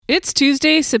It's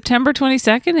Tuesday, September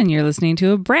 22nd, and you're listening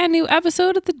to a brand new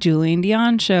episode of The Julie and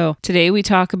Dion Show. Today we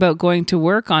talk about going to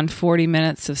work on 40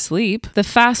 minutes of sleep, the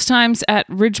fast times at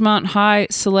Ridgemont High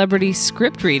celebrity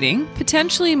script reading,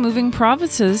 potentially moving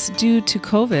provinces due to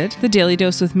COVID, the Daily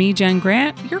Dose with me, Jen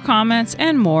Grant, your comments,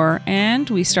 and more. And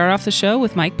we start off the show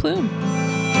with Mike Plume.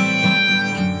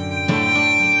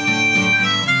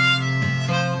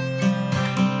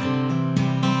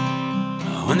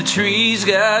 When the trees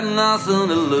got nothing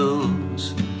to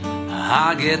lose,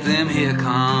 I get them here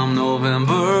come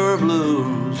November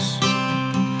blues.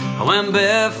 When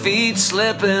bare feet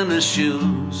slip into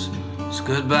shoes, it's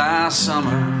goodbye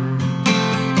summer.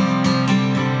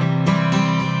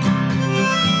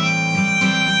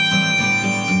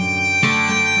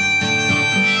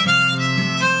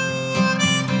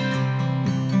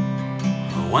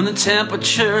 When the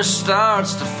temperature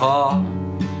starts to fall,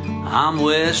 I'm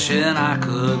wishing I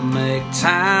could make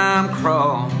time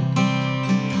crawl,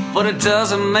 but it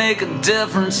doesn't make a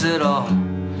difference at all,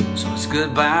 so it's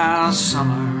goodbye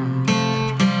summer.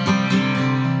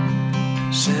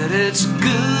 Said it's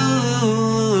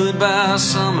goodbye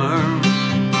summer.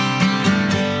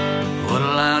 What'll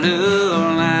I do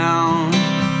now?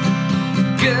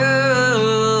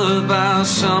 Goodbye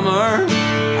summer.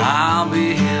 I'll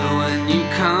be here when you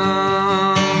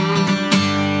come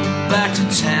back to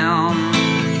town,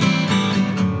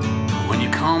 when you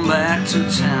come back to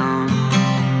town.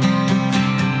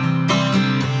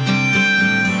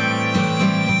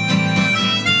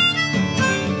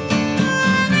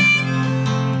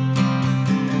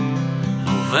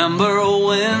 November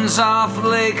winds off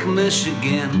Lake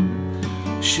Michigan,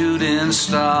 shooting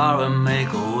star and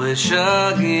make a wish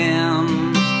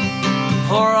again.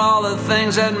 For all the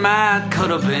things that might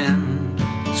could have been,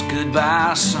 it's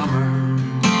goodbye summer.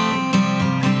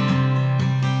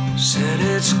 Said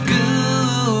it's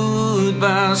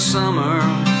goodbye summer.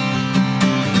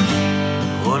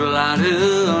 What'll I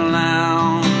do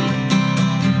now?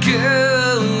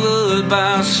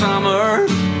 Goodbye summer.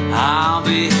 I'll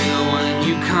be here when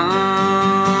you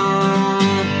come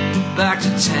back to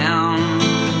town,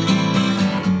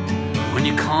 when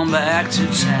you come back to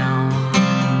town.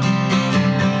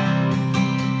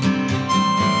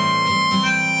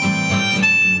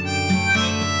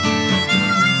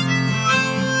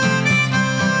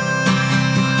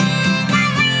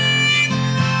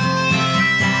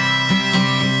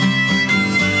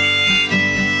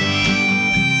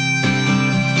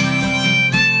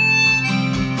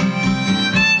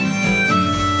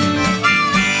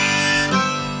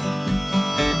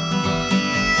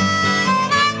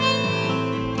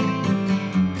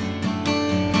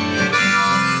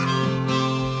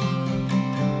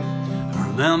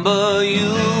 Remember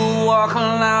you walking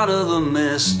out of the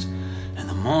mist in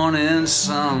the morning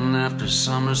sun after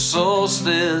summer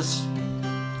solstice.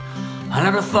 I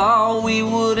never thought we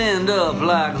would end up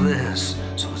like this,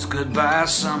 so it's goodbye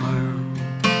summer.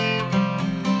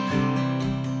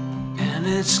 And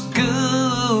it's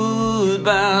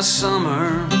goodbye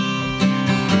summer.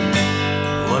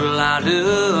 What'll I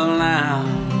do now?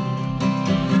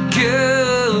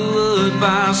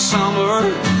 Goodbye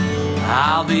summer.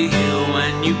 I'll be here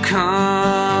when you come.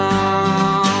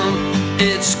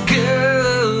 It's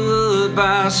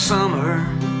goodbye summer.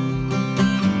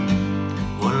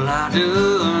 What'll I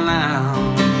do now?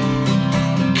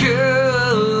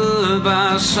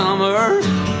 Goodbye summer.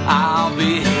 I'll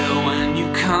be here when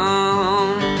you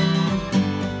come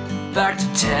back to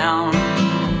town,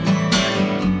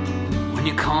 when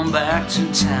you come back to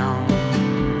town.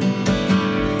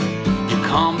 You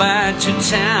come back to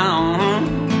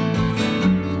town,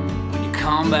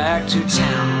 come back to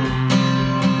town.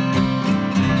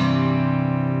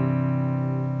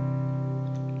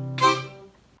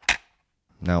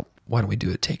 No. Why don't we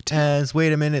do a take two?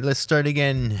 Wait a minute, let's start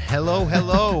again. Hello.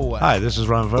 Hi, this is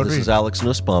Ron Vodry. This is Alex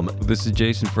Nussbaum. This is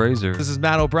Jason Fraser. This is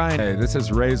Matt O'Brien. Hey, this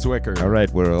is Ray Zwicker. All right,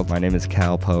 world. My name is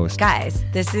Cal Post. Guys,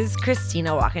 this is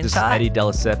Christina Walkinshaw. This is Eddie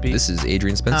Delaseppe. This is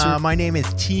Adrian Spencer. My name is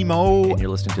Timo. And you're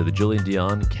listening to the Julie and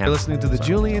Dion You're listening to the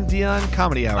Julie and Dion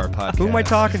Comedy Hour podcast. Who am I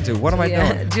talking to? What am I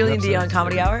doing? Julie and Dion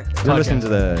Comedy Hour. You're listening to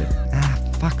the...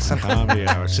 Comedy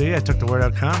hour. See, I took the word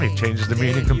out comedy. Changes the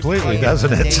meaning completely,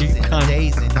 doesn't it?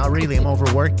 Days and not really, I'm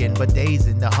overworking, but days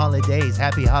in the holidays.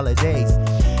 Happy holidays.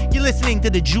 You're listening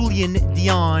to the Julie and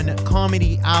Dion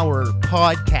Comedy Hour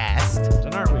podcast.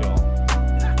 And aren't we all?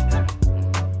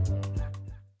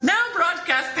 Now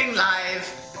broadcasting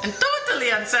live and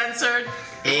totally uncensored,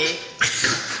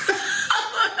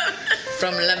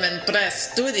 from Lemon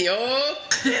Press Studio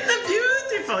in the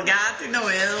beautiful Gatineau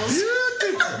Hills.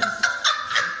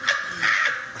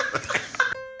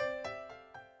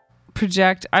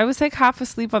 project. I was like half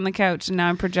asleep on the couch and now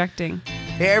I'm projecting.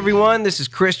 Hey everyone, this is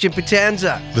Christian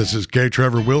Potenza. This is Gay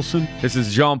Trevor Wilson. This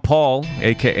is Jean Paul,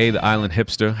 a.k.a. the Island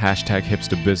Hipster,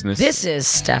 #hipster business. This is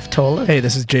Steph Tola. Hey,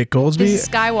 this is Jake Goldsby. This is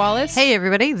Sky Wallace. Hey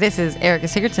everybody, this is Erica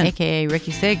Sigurdsson, aka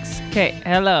Ricky Sigs. Okay,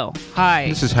 hello. Hi.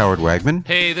 This is Howard Wagman.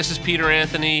 Hey, this is Peter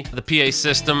Anthony, the PA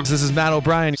system. This is Matt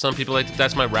O'Brien. Some people like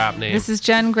that's my rap name. This is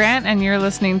Jen Grant, and you're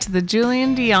listening to the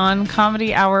Julian Dion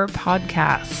Comedy Hour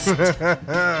podcast.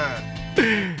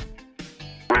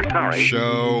 We're sorry.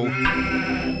 Show.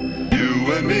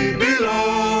 You and me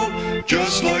belong,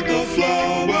 just like the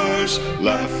flowers,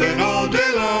 laughing all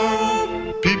day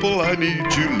long. People I need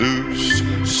to lose,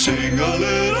 sing a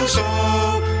little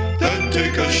song, then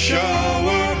take a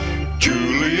shower.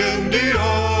 Julian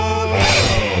Dion.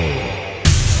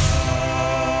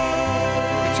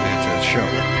 It's a show.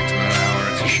 It's not an hour.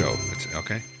 It's a show. It's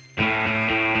okay.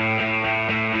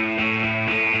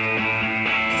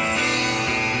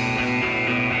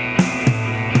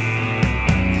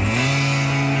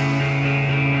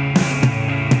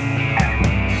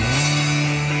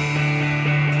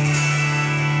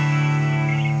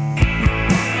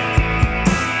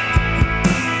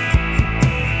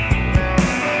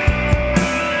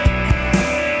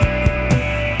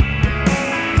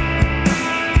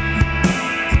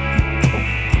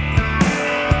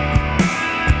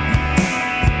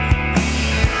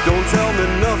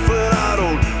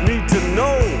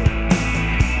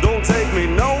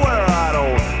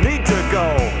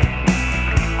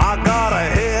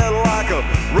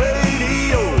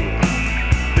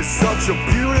 A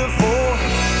beautiful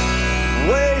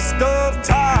waste of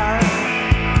time.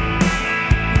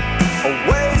 A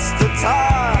waste of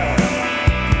time.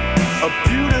 A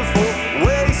beautiful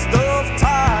waste of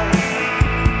time.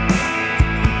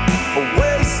 A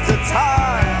waste of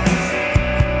time.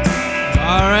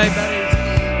 All right, buddy.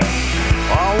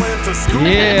 I went to school.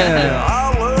 Yeah. I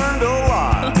learned a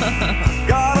lot.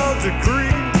 Got a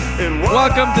degree in what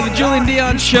Welcome to the Julian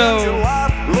Dion Show.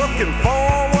 Looking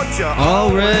for what you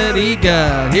already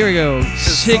got. Here we go.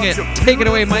 Sing it. Take it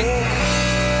away, Mike.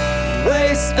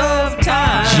 Waste of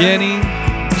time. Jenny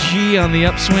G on the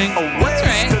upswing. That's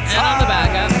right. And on the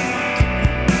backup.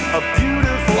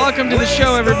 Welcome to the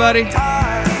show, everybody.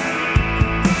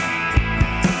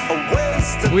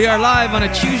 We are live on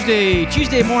a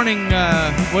Tuesday morning.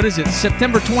 What is it?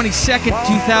 September 22nd,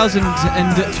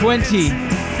 2020.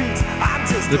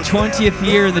 The 20th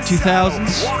year of the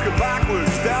 2000s.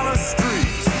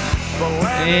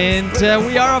 And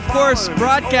we are, of course,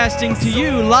 broadcasting to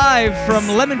you live from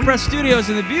Lemon Press Studios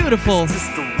in the beautiful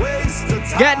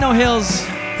Gatineau Hills.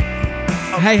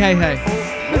 Hey.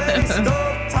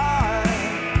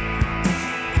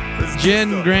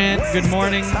 Jen Grant, good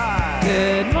morning.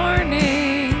 Good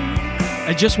morning.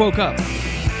 I just woke up.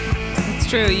 It's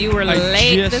true. You were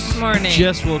late this morning.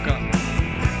 Just woke up.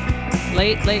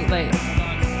 Late.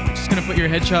 Just going to put your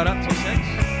headshot up. 2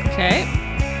 seconds. Okay.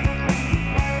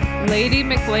 Lady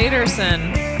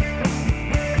McLaderson.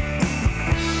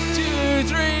 2,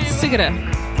 3. Sigida.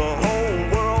 The whole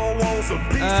world wants a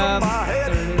piece of my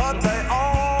head, but they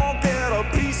all get a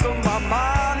piece of my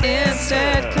mind.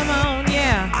 Instead, come on,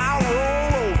 yeah. I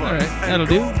roll over. All right, that'll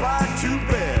do. Back to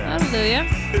bed. That'll do ya.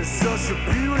 It's such a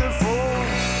beautiful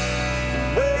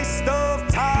waste of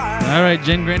time. All right,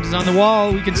 Jen Grant is on the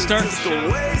wall. We can start the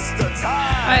show.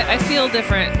 I feel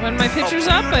different. When my picture's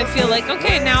up, I feel like,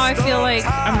 okay, now I feel like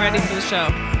I'm ready for the show.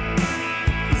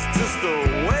 It's just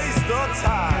a waste of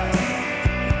time.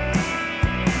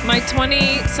 My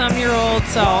 20-some-year-old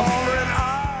self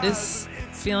is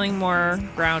feeling more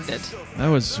grounded. That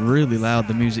was really loud,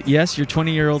 the music. Yes, your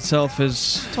 20-year-old self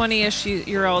is...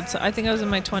 20-ish-year-old. I think I was in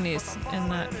my 20s in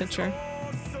that picture.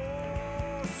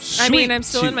 Sweet. I mean, I'm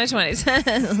still in my 20s.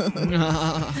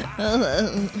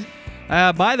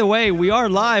 By the way, we are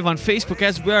live on Facebook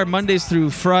as we are Mondays through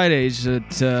Fridays at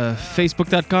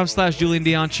facebook.com/Julian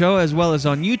Dion Show, as well as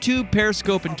on YouTube,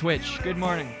 Periscope, and Twitch. Good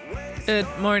morning. Good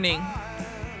morning.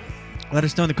 Let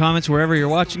us know in the comments wherever you're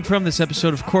watching from. This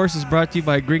episode, of course, is brought to you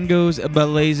by Gringos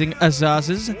Blazing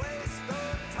Sauces.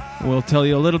 We'll tell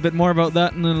you a little bit more about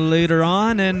that later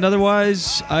on. And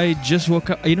otherwise, I just woke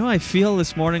up. You know, I feel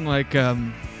this morning like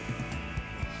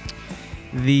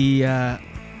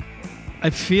I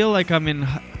feel like I'm in,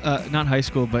 not high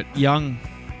school, but young,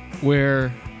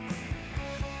 where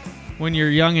when you're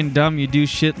young and dumb, you do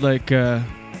shit like...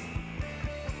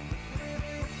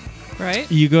 Right?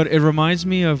 It reminds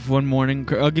me of one morning.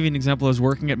 I'll give you an example. I was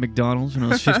working at McDonald's when I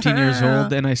was 15 years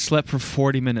old, and I slept for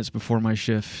 40 minutes before my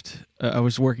shift. I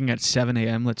was working at 7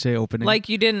 a.m., let's say, opening. Like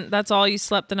you didn't, that's all you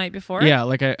slept the night before? Yeah,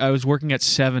 like I was working at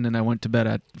 7 and I went to bed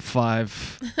at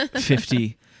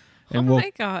 5:50. and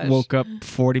my gosh. woke up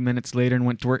 40 minutes later and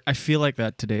went to work. I feel like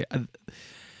that today.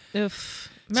 Oof.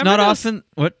 It's not often.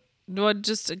 What? Well,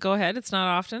 just go ahead. It's not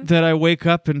often. That I wake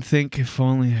up and think, if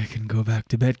only I can go back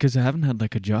to bed, because I haven't had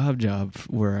like a job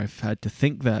where I've had to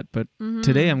think that. But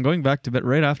today I'm going back to bed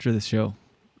right after the show.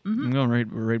 I'm going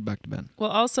right back to bed. Well,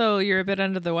 also, you're a bit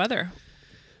under the weather.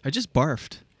 I just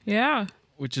barfed. Yeah.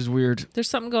 Which is weird. There's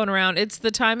something going around. It's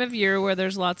the time of year where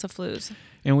there's lots of flus.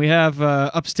 And we have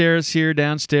upstairs here,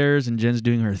 downstairs, and Jen's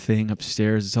doing her thing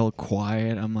upstairs. It's all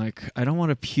quiet. I'm like, I don't want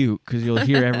to puke because you'll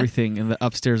hear everything in the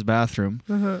upstairs bathroom.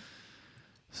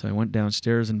 So I went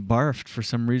downstairs and barfed for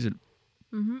some reason.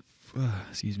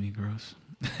 Excuse me, gross.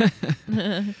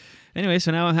 Anyway,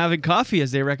 so now I'm having coffee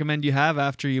as they recommend you have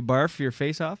after you barf your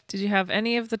face off. Did you have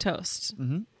any of the toast?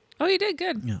 Oh, you did?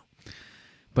 Good. Yeah.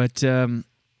 But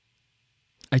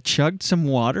I chugged some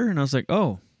water and I was like,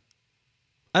 oh.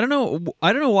 I don't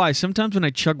know why. Sometimes when I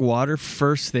chug water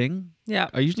first thing,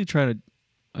 I usually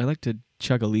I like to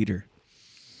chug a liter.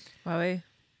 Wow.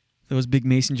 Those big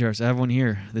mason jars. I have one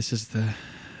here.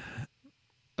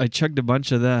 I chugged a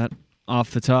bunch of that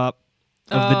off the top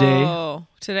of the day. Oh,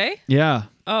 today? Yeah.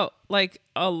 Oh, like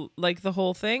the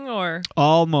whole thing, or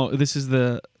almost. This is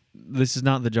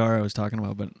not the jar I was talking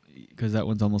about, but because that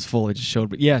one's almost full, I just showed.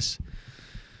 But yes,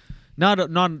 not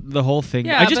the whole thing.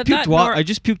 Yeah, I just puked water. I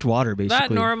just puked water, basically.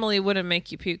 That normally wouldn't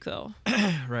make you puke, though.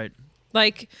 Right.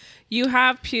 Like you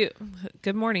have puked.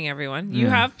 Good morning, everyone. You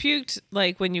have puked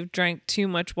like when you've drank too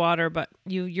much water, but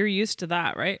you're used to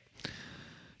that, right?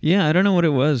 Yeah, I don't know what it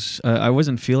was. I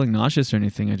wasn't feeling nauseous or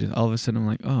anything. I just all of a sudden I'm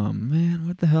like, oh man,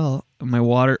 what the hell? My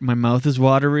mouth is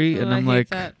watery, and I'm like,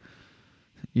 that.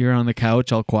 You're on the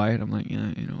couch, all quiet. I'm like,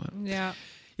 yeah, you know what? Yeah.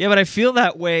 Yeah, but I feel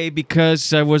that way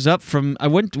because I was up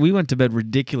we went to bed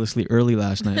ridiculously early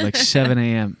last night, like 7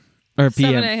 a.m. or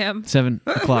p.m. 7 a.m. 7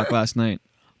 o'clock last night.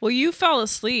 Well, you fell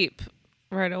asleep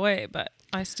right away, but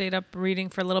I stayed up reading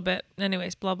for a little bit.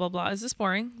 Anyways, blah blah blah. Is this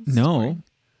boring? No.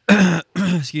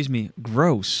 Excuse me.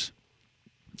 Gross.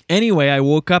 Anyway, I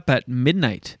woke up at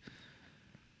midnight.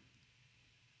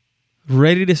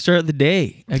 Ready to start the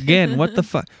day. Again, what the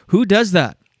fuck? Who does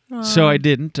that? So I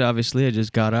didn't, obviously. I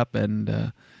just got up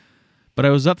and... but I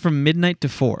was up from midnight to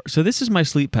 4. So this is my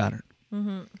sleep pattern.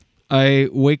 I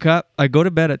wake up. I go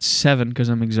to bed at 7 because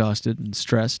I'm exhausted and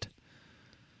stressed.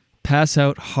 Pass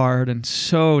out hard and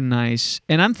so nice.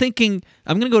 And I'm thinking,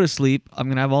 I'm going to go to sleep. I'm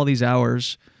going to have all these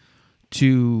hours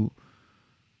to,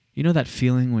 you know that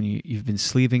feeling when you've been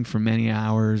sleeping for many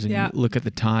hours and you look at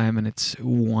the time and it's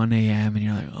 1 a.m. and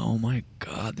you're like, oh my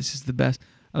God, this is the best.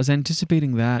 I was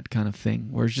anticipating that kind of thing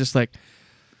where it's just like,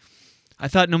 I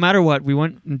thought no matter what, we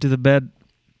went into the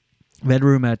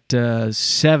bedroom at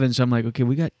 7. So I'm like, okay,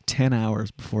 we got 10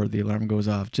 hours before the alarm goes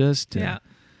off. Just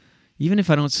even if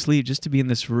I don't sleep, just to be in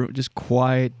this room, just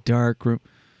quiet, dark room.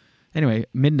 Anyway,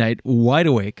 midnight, wide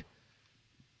awake.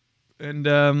 And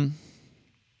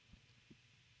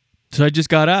so I just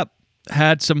got up,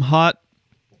 had some hot,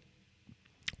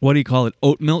 what do you call it,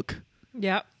 oat milk?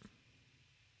 Yep.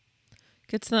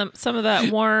 Get some of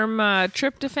that warm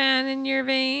tryptophan in your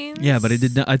veins. Yeah, but I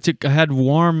did not. I had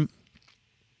warm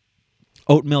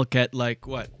oat milk at like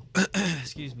what?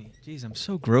 Excuse me. Jeez, I'm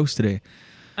so gross today.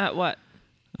 At what?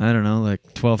 I don't know, like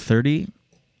 12:30.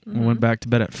 I went back to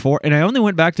bed at 4, and I only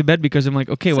went back to bed because I'm like,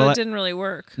 okay, so it didn't really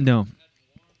work. No.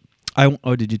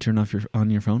 Did you turn off on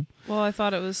your phone? Well, I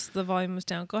thought the volume was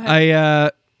down. Go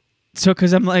ahead.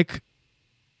 Because I'm like,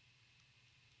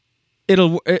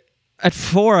 at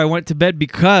 4 I went to bed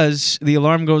because the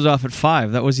alarm goes off at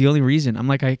 5. That was the only reason. I'm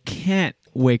like, I can't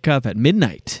wake up at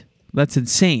midnight. That's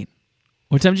insane.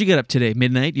 What time did you get up today?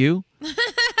 Midnight, you?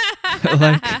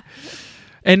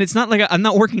 And it's not like I'm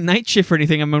not working night shift or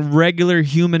anything. I'm a regular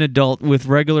human adult with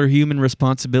regular human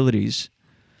responsibilities.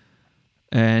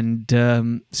 And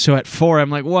so at 4, I'm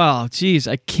like, wow, geez,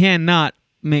 I cannot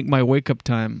make my wake-up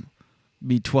time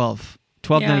be 12.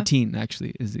 12:19,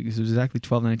 actually. It was exactly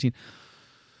 12:19.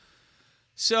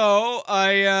 So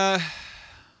I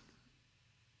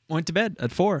went to bed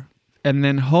at 4. And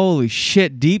then, holy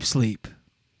shit, deep sleep.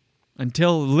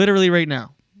 Until literally right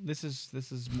now. This is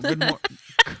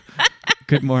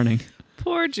good morning.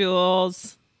 Poor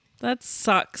Jules. That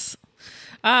sucks.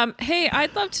 Hey,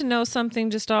 I'd love to know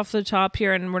something just off the top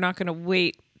here, and we're not going to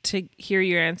wait to hear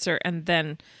your answer and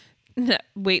then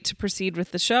wait to proceed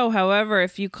with the show. However,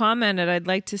 if you commented, I'd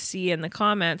like to see in the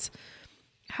comments,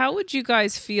 how would you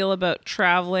guys feel about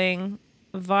traveling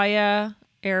via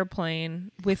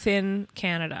airplane within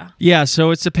Canada? Yeah, so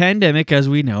it's a pandemic, as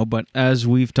we know, but as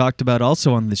we've talked about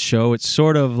also on this show, it's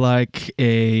sort of like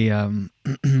we're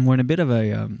in a bit of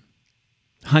a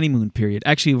honeymoon period.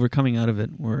 Actually, we're coming out of it.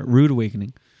 We're a rude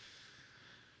awakening.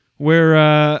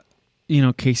 where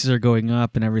cases are going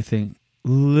up and everything.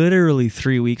 Literally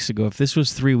 3 weeks ago. If this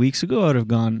was 3 weeks ago, I would have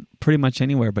gone pretty much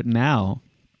anywhere. But now,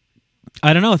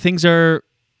 I don't know. Things are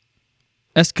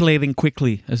escalating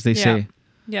quickly, as they say.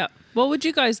 Yeah. What would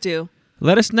you guys do?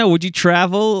 Let us know. Would you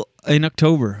travel in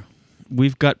October?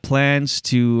 We've got plans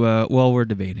to, we're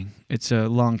debating. It's a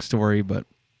long story, but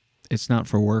it's not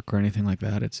for work or anything like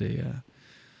that. It's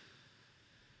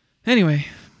Anyway,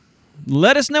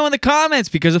 let us know in the comments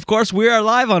because, of course, we are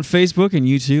live on Facebook and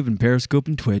YouTube and Periscope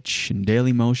and Twitch and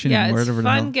Daily Motion and wherever. It's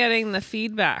fun getting the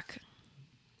feedback.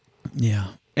 Yeah.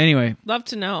 Anyway. Love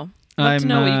to know. Love to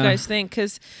know what you guys think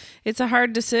because it's a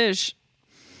hard decision.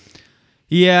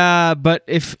 Yeah, but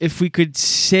if we could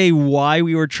say why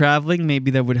we were traveling,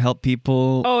 maybe that would help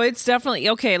people. Oh, it's definitely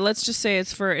okay. Let's just say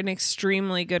it's for an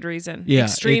extremely good reason. Yeah,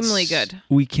 extremely good.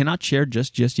 We cannot share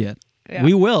just yet. Yeah.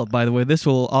 We will, by the way. This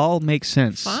will all make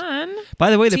sense. Fun.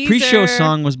 By the way, the Teaser. pre-show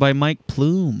song was by Mike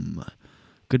Plume.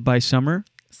 Goodbye Summer.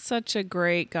 Such a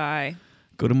great guy.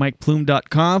 Go to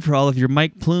MikePlume.com for all of your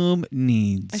Mike Plume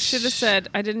needs. I should have said,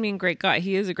 I didn't mean great guy.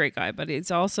 He is a great guy, but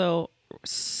he's also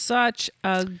such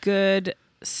a good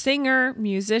singer,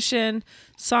 musician,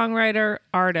 songwriter,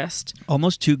 artist.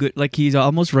 Almost too good. Like he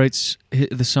almost writes,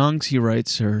 the songs he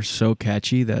writes are so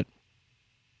catchy that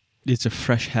it's a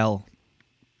fresh hell.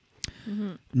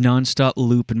 Mm-hmm. Non-stop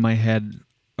loop in my head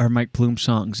are Mike Plume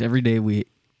songs. Every day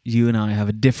you and I have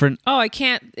a different I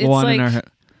can't. It's one like, in our head.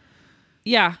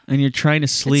 Yeah. And you're trying to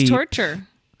sleep. It's torture.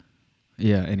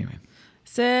 Yeah, anyway.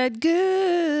 Said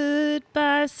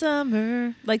goodbye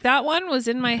summer. Like that one was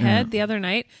in my head the other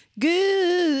night.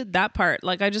 Good. That part.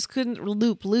 Like I just couldn't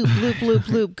loop.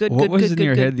 Good, what was in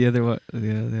your good. head the other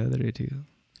day too?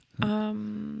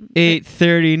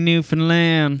 8:30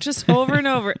 Newfoundland. Just over and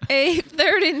over.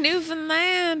 8:30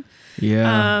 Newfoundland.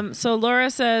 Yeah. So Laura,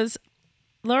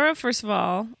 first of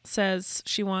all, says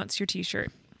she wants your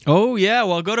t-shirt. Oh, yeah.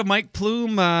 Well, go to Mike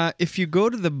Plume. If you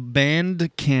go to the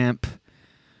Bandcamp,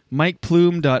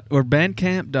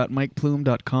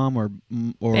 bandcamp.mikeplume.com or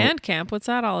Bandcamp, what's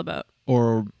that all about?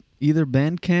 Or either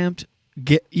Bandcamp,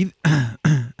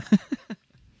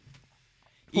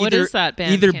 what is that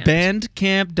Bandcamp? Either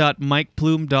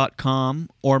bandcamp.mikeplume.com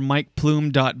or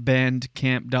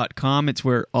mikeplume.bandcamp.com. It's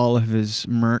where all of his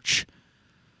merch.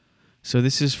 So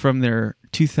this is from their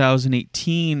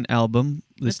 2018 album.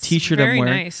 This t-shirt I'm wearing,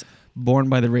 nice. Born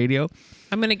by the Radio.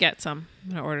 I'm going to get some.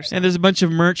 I'm going to order some. And there's a bunch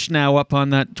of merch now up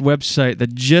on that website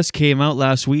that just came out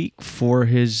last week for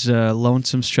his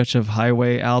Lonesome Stretch of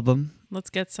Highway album.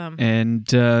 Let's get some. And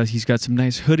he's got some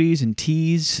nice hoodies and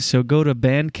tees. So go to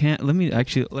Bandcamp. Let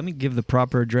me give the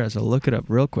proper address. I'll look it up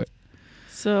real quick.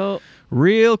 So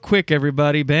real quick,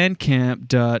 everybody.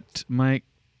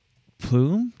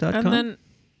 Bandcamp.mikeplume.com. And then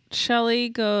Shelly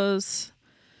goes.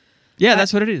 Yeah,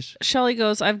 that's what it is. Shelly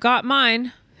goes, I've got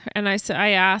mine. And I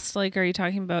asked, like, are you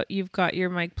talking about you've got your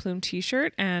Mike Plume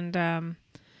t-shirt? And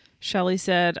Shelly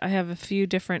said, I have a few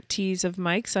different tees of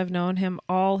Mike's. I've known him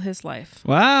all his life.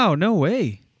 Wow, no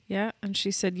way. Yeah, and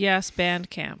she said, yes,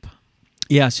 Bandcamp.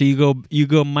 Yeah, so you go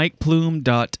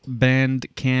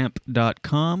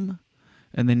mikeplume.bandcamp.com,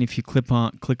 and then if you click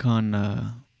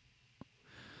on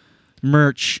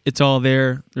merch, it's all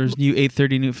there. There's new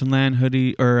 830 Newfoundland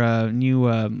hoodie or new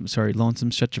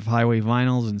Lonesome Stretch of Highway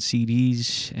vinyls and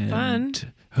CDs and fun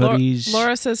hoodies.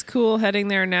 Laura says cool, heading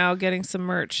there now, getting some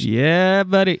merch. Yeah,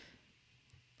 buddy.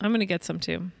 I'm going to get some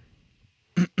too.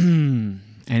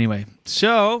 Anyway,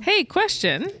 so hey,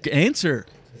 question. Answer.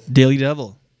 Daily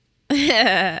Devil.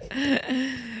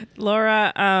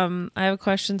 Laura, I have a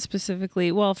question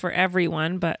specifically, well, for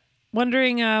everyone, but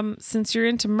wondering, since you're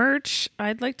into merch,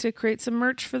 I'd like to create some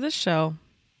merch for this show.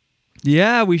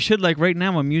 Yeah, we should. Like right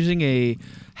now, I'm using a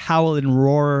Howl and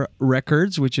Roar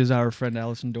Records, which is our friend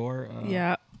Allison Dorr.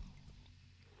 Yeah.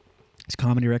 It's a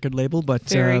comedy record label, but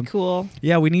very cool.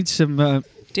 Yeah, we need some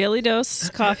Daily Dose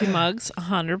coffee mugs,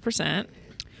 100%.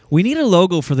 We need a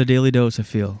logo for the Daily Dose, I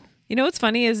feel. You know what's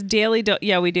funny is Daily Dose.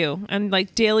 Yeah, we do. And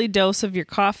like Daily Dose of your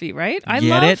coffee, right? I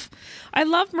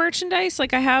love merchandise.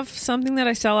 Like I have something that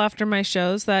I sell after my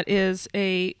shows that is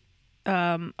a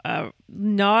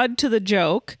nod to the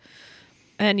joke,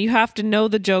 and you have to know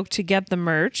the joke to get the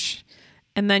merch.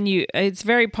 And then it's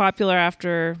very popular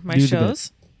after my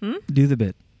shows. Do the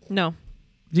bit. No.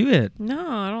 Do it. No,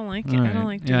 I don't like it. Right. I don't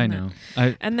like doing I know.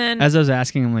 And then as I was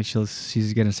asking, I'm like,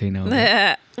 she's gonna say no.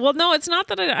 Well, no, it's not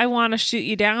that I want to shoot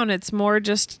you down. It's more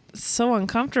just so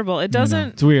uncomfortable. It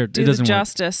doesn't. It's weird. Do it doesn't the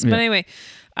justice. Work. But anyway,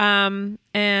 and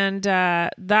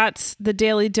that's the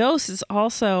Daily Dose is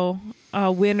also a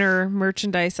winner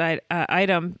merchandise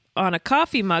item on a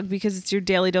coffee mug because it's your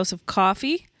daily dose of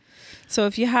coffee. So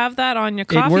if you have that on your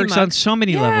coffee It works mug, on so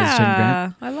many levels, Jen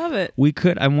Grant. I love it. We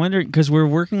could. I'm wondering because we're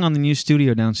working on the new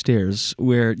studio downstairs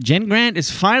where Jen Grant is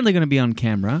finally going to be on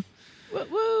camera.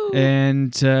 Woo-woo.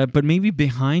 And but maybe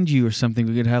behind you or something,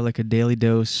 we could have like a Daily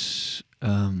Dose.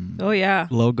 Oh yeah,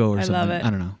 logo or something. I love it. I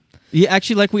don't know. Yeah,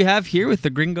 actually, like we have here with the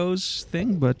Gringos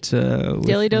thing, but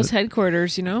Daily Dose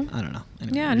headquarters. You know. I don't know.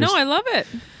 Anyway, Yeah. No, I love it.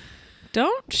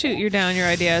 Don't shoot down your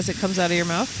idea as it comes out of your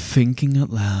mouth. Thinking out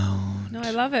loud. No,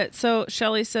 I love it. So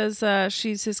Shelly says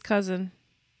she's his cousin.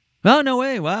 Oh, no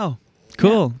way. Wow.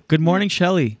 Cool. Good morning,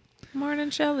 Shelly. Morning,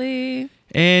 Shelly.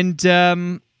 And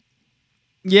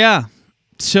yeah,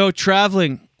 so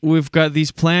traveling. We've got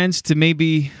these plans to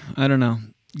maybe, I don't know,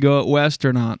 go out west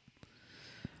or not.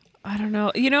 I don't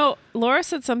know. You know, Laura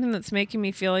said something that's making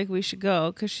me feel like we should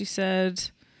go because she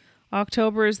said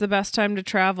October is the best time to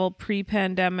travel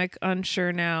pre-pandemic,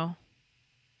 unsure now.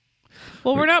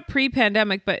 Well, we're not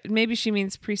pre-pandemic, but maybe she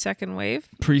means pre-second wave.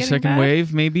 Pre-second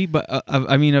wave, maybe. But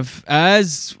I mean, I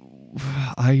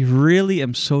really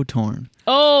am so torn.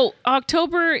 Oh,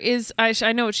 October is,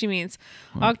 I know what she means.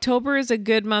 October is a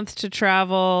good month to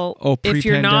travel if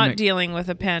you're not dealing with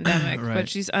a pandemic, Right. but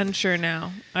she's unsure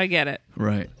now. I get it.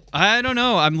 Right. I don't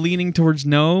know. I'm leaning towards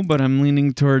no, but I'm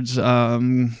leaning towards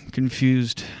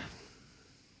confused.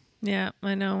 Yeah,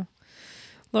 I know.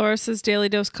 Laura says Daily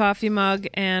Dose coffee mug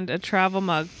and a travel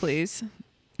mug, please.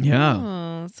 Yeah.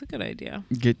 Oh, that's a good idea.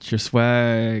 Get your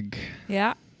swag.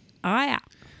 Yeah. Oh, yeah.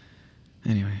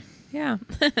 Anyway. Yeah.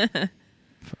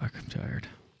 Fuck, I'm tired.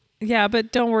 Yeah,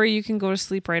 but don't worry. You can go to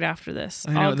sleep right after this.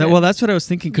 I know. Well, that's what I was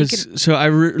thinking. Because I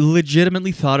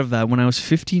legitimately thought of that when I was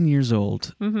 15 years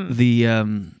old.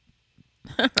 Mm-hmm.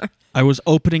 I was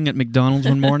opening at McDonald's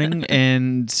one morning,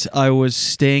 and I was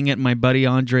staying at my buddy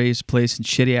Andre's place in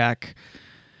Shediac.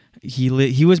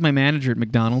 He was my manager at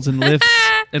McDonald's and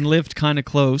lived kind of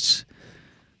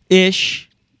close-ish.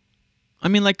 I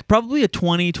mean, like probably a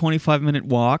 20, 25-minute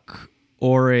walk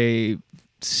or a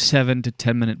 7 to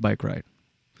 10-minute bike ride.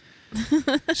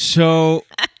 So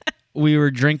we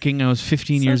were drinking. I was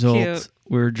 15 years old.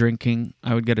 We were drinking.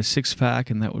 I would get a 6-pack,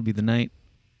 and that would be the night.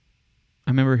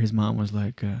 I remember his mom was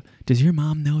like, does your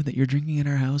mom know that you're drinking at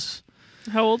our house?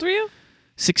 How old were you?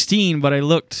 16, but I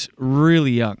looked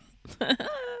really young.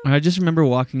 I just remember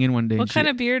walking in one day. What and kind she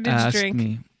of beer did you asked drink?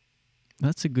 Me,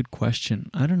 that's a good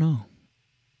question. I don't know.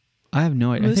 I have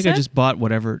no idea. I Lucid? think I just bought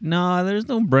whatever. No, there's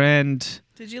no brand.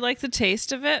 Did you like the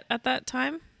taste of it at that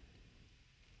time?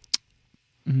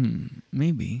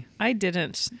 Maybe. I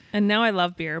didn't. And now I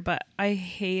love beer, but I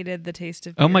hated the taste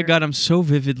of beer. Oh my God, I'm so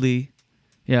vividly...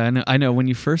 Yeah, I know. When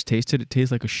you first taste it, it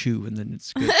tastes like a shoe, and then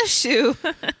it's good. A shoe.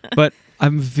 But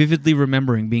I'm vividly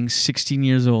remembering being 16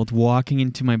 years old, walking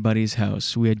into my buddy's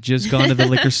house. We had just gone to the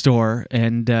liquor store,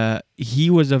 and he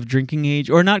was of drinking age,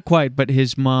 or not quite, but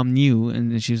his mom knew,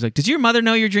 and she was like, "Does your mother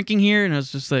know you're drinking here?" And I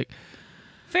was just like,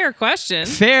 Fair question.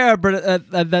 "Fair," but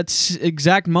at that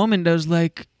exact moment, I was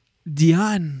like,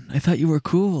 "Dion, I thought you were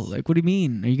cool. Like, what do you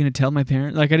mean? Are you going to tell my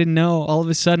parents?" Like, I didn't know. All of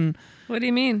a sudden... What do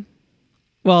you mean?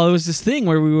 Well, it was this thing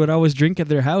where we would always drink at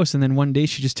their house, and then one day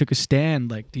she just took a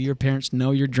stand, like, do your parents know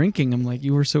you're drinking? I'm like,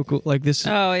 you were so cool. Like, this.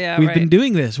 Oh, yeah, We've right. been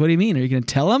doing this. What do you mean? Are you going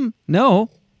to tell them?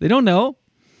 No, they don't know.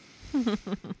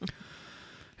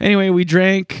 Anyway, we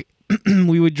drank.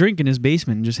 We would drink in his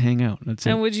basement and just hang out. That's it.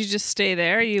 And would you just stay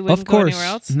there? You wouldn't Of course. go anywhere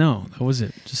else? No, that was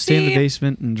it. Just stay in the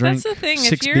basement and drink That's the thing.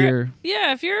 6 if you're, beer.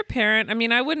 Yeah, if you're a parent, I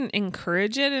mean, I wouldn't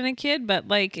encourage it in a kid, but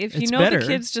like if you It's know better. the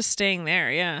kid's just staying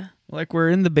there, yeah. Like, we're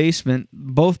in the basement.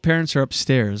 Both parents are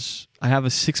upstairs. I have a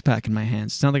 6-pack in my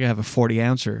hands. It's not like I have a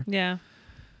 40-ouncer. Yeah.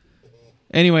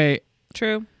 Anyway.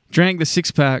 True. Drank the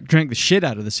 6-pack, drank the shit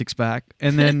out of the 6-pack.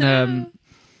 And then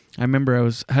I remember I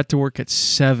had to work at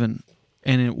 7,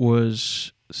 and it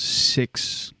was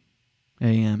 6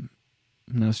 a.m.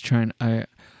 And I was trying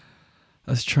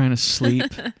to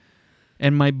sleep.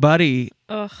 And my buddy,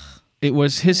 it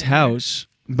was his house.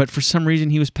 But for some reason,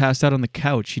 he was passed out on the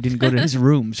couch. He didn't go to his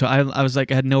room. So I was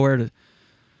like, I had nowhere to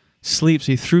sleep.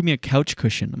 So he threw me a couch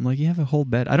cushion. I'm like, you have a whole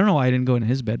bed. I don't know why I didn't go in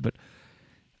his bed, but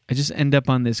I just end up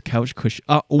on this couch cushion.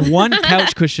 One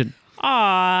couch cushion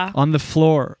on the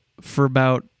floor for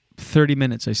about 30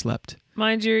 minutes I slept.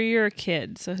 Mind you, you're a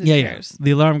kid, so who Yeah. cares?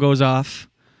 The alarm goes off.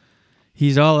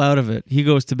 He's all out of it. He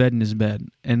goes to bed in his bed.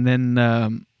 And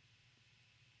then...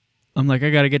 I'm like, I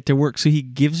got to get to work. So he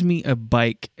gives me a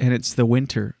bike, and it's the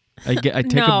winter. I take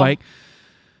a bike,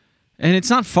 and it's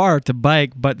not far to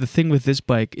bike, but the thing with this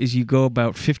bike is you go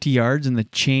about 50 yards, and the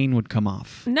chain would come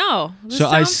off. No. This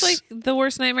So sounds like the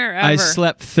worst nightmare ever. I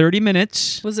slept 30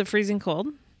 minutes. Was it freezing cold?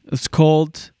 It was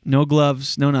cold, no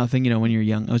gloves, no nothing, when you're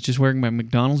young. I was just wearing my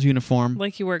McDonald's uniform.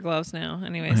 Like you wear gloves now,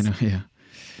 anyways. I know, yeah.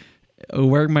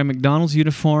 wearing my McDonald's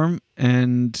uniform,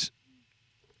 and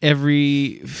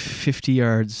every 50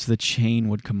 yards, the chain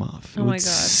would come off. Oh, my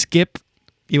God.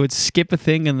 It would skip a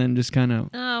thing and then just kind of...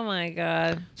 Oh, my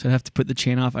God. So I'd have to put the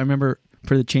chain off. I remember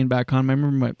put the chain back on. I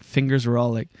remember my fingers were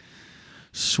all like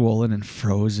swollen and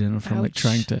frozen from like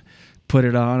trying to put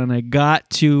it on. And I got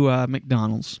to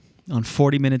McDonald's on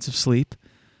 40 minutes of sleep.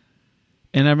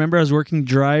 And I remember I was working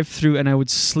drive-through and I would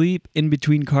sleep in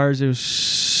between cars. It was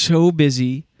so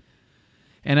busy.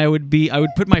 And I would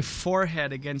put my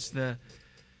forehead against the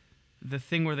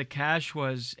thing where the cash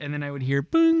was, and then I would hear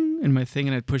boom in my thing,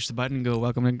 and I'd push the button and go,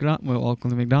 welcome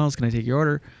to McDonald's. Can I take your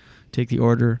order? Take the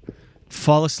order.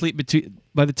 Fall asleep.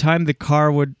 By the time the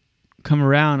car would come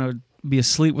around, I would be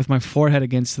asleep with my forehead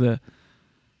against the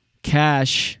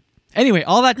cash. Anyway,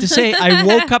 all that to say, I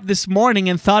woke up this morning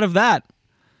and thought of that.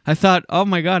 I thought, oh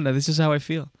my God, this is how I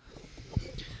feel.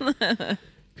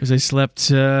 Because I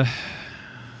slept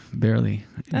barely.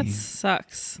 That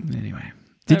sucks. Anyway.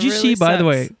 Did you see, by the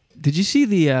way, did you see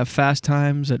the Fast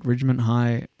Times at Ridgemont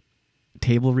High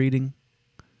table reading?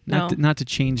 Not to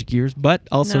change gears, but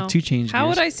also to change gears. How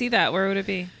would I see that? Where would it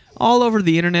be? All over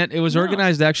the internet. It was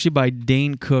organized actually by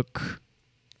Dane Cook,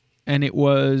 and it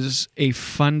was a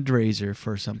fundraiser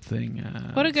for something.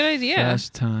 What a good idea.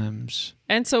 Fast Times.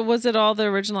 And so was it all the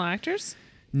original actors?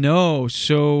 No.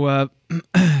 So,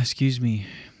 excuse me.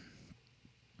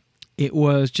 It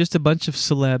was just a bunch of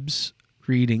celebs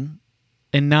reading.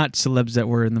 And not celebs that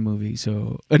were in the movie,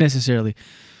 so necessarily.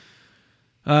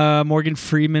 Morgan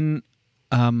Freeman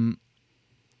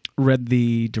read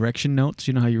the direction notes.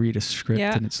 You know how you read a script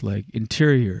and it's like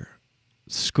interior,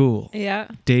 school,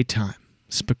 daytime.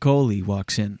 Spicoli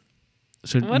walks in.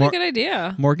 So what a good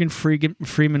idea. Morgan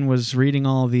Freeman was reading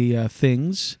all the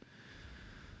things,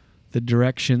 the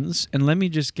directions. And let me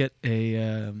just get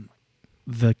the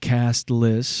cast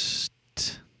list.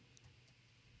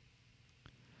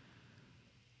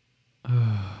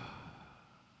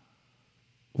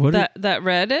 That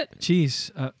read it?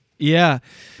 Jeez. Yeah.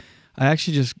 I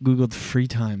actually just Googled free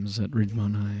times at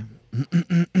Ridgemont High.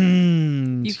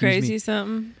 You crazy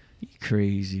something? You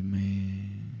crazy,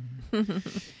 man.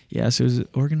 Yeah, so it was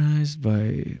organized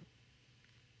by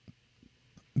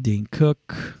Dane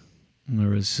Cook. There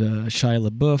was Shia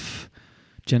LaBeouf,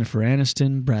 Jennifer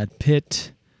Aniston, Brad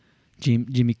Pitt,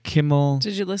 Jimmy Kimmel.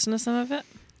 Did you listen to some of it?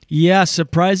 Yeah,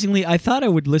 surprisingly, I thought I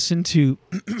would listen to...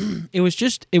 it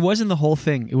wasn't the whole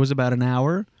thing. It was about an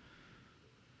hour.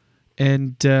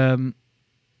 And Shia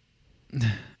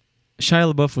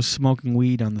LaBeouf was smoking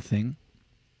weed on the thing.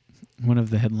 One of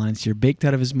the headlines here, baked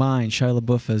out of his mind, Shia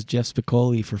LaBeouf as Jeff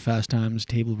Spicoli for Fast Times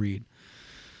table read.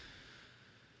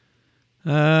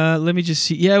 Let me just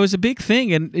see. Yeah, it was a big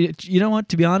thing. And you know what?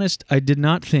 To be honest, I did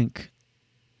not think...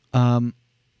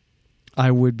 I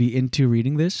would be into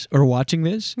reading this or watching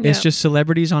this. Yeah. It's just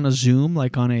celebrities on a Zoom,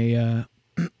 like on a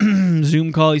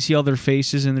Zoom call. You see all their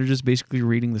faces, and they're just basically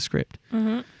reading the script.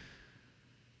 Mm-hmm.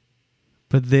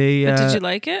 But did you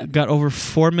like it? Got over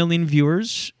 4 million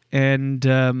viewers and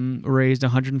raised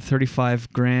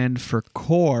 $135,000 for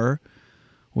CORE,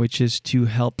 which is to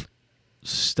help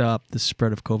stop the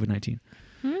spread of COVID-19.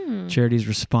 Charities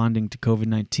responding to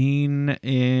COVID-19,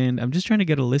 and I'm just trying to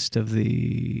get a list of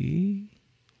the...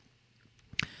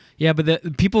 Yeah, but the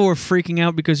people were freaking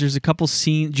out because there's a couple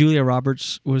scenes. Julia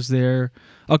Roberts was there.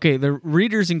 Okay, the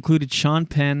readers included Sean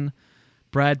Penn,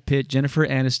 Brad Pitt, Jennifer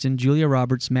Aniston, Julia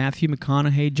Roberts, Matthew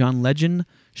McConaughey, John Legend,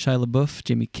 Shia LaBeouf,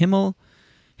 Jimmy Kimmel,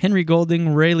 Henry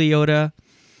Golding, Ray Liotta.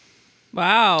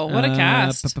 Wow, what a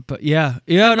cast. Yeah,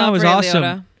 no, it was awesome.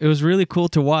 Liotta. It was really cool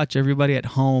to watch everybody at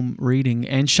home reading.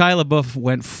 And Shia LaBeouf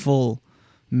went full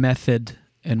method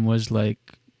and was like,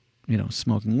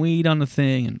 smoking weed on the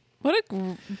thing and what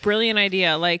a brilliant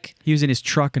idea. Like he was in his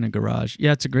truck in a garage.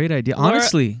 Yeah, it's a great idea.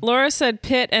 Honestly. Laura said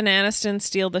Pitt and Aniston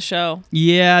steal the show.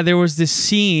 Yeah, there was this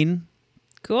scene.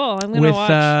 Cool. I'm going to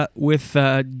watch. With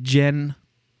Jen.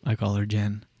 I call her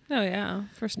Jen. Oh, yeah.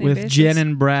 First name with basis. Jen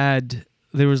and Brad.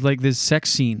 There was like this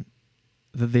sex scene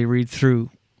that they read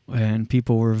through. And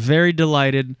people were very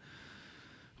delighted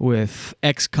with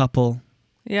ex-couple.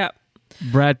 Yeah.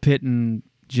 Brad Pitt and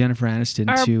Jennifer Aniston.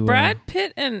 Are Brad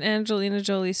Pitt and Angelina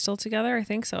Jolie still together? I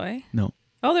think so, eh? No.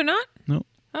 Oh, they're not? No.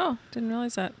 Oh, didn't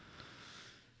realize that.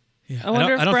 Yeah, I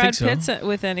wonder if Brad Pitt's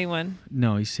with anyone.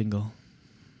 No, he's single.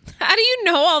 How do you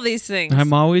know all these things?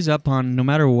 I'm always up on, no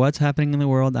matter what's happening in the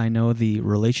world, I know the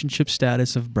relationship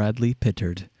status of Bradley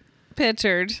Pittard.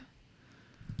 Pittard.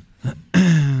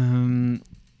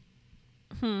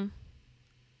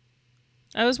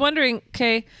 I was wondering,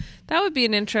 okay, that would be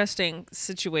an interesting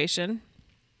situation.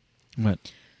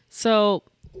 What? So,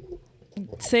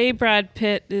 say Brad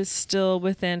Pitt is still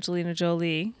with Angelina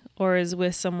Jolie or is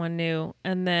with someone new,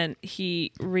 and then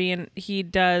he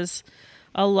does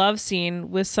a love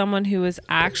scene with someone who is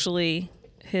actually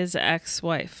his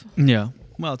ex-wife. Yeah.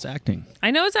 Well, it's acting. I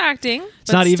know it's acting.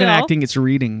 It's not even acting, it's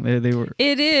reading. They were.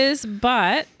 It is,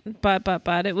 but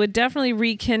it would definitely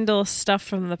rekindle stuff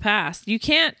from the past. You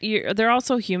can't. They're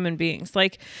also human beings.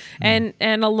 Like, and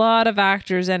a lot of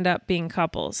actors end up being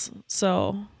couples.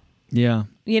 So. Yeah.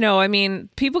 I mean,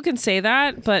 people can say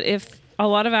that, but if a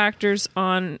lot of actors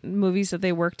on movies that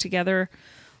they work together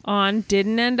on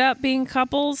didn't end up being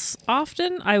couples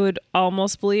often, I would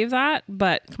almost believe that.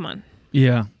 But come on.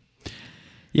 Yeah.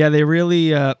 Yeah, they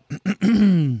really,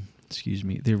 excuse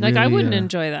me. They really, I wouldn't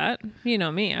enjoy that. You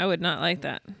know me, I would not like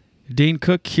that. Dane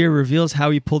Cook here reveals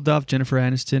how he pulled off Jennifer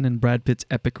Aniston and Brad Pitt's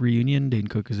epic reunion. Dane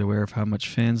Cook is aware of how much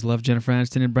fans love Jennifer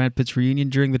Aniston and Brad Pitt's reunion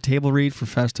during the table read for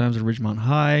Fast Times at Ridgemont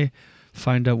High.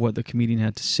 Find out what the comedian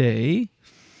had to say.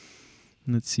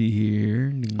 Let's see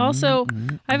here. Also,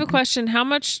 I have a question. How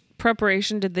much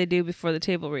preparation did they do before the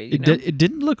table read? It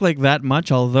didn't look like that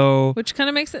much, although... Which kind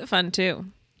of makes it fun, too.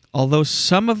 Although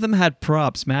some of them had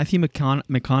props. Matthew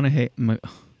McConaughey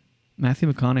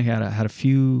had a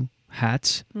few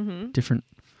hats, different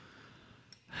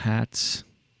hats.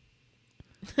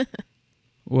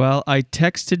 Well, I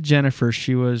texted Jennifer.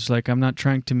 She was like, I'm not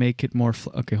trying to make it more...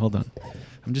 Okay, hold on.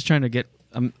 I'm just trying to get...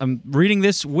 I'm reading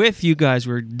this with you guys.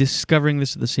 We're discovering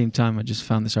this at the same time. I just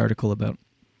found this article about...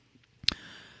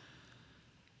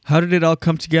 How did it all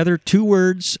come together? 2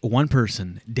 words, 1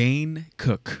 person. Dane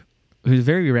Cook. It was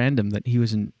very random that he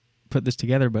put this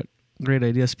together, but great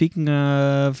idea. Speaking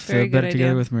of Better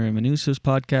Together with Maria Menounos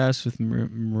podcast with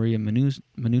Maria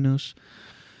Menounos,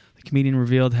 the comedian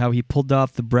revealed how he pulled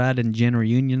off the Brad and Jen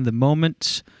reunion, the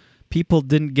moment people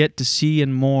didn't get to see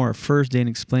and more. First, Dane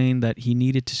explained that he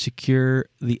needed to secure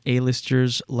the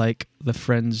A-listers like the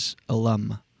Friends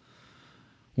alum.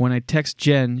 When I text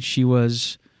Jen, she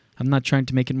was... I'm not trying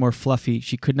to make it more fluffy.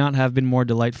 She could not have been more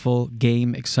delightful,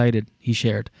 game, excited, he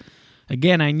shared.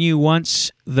 Again, I knew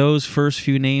once those first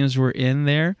few names were in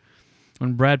there,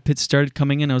 when Brad Pitt started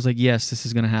coming in, I was like, yes, this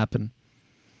is going to happen.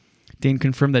 Dane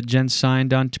confirmed that Jen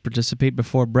signed on to participate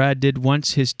before Brad did.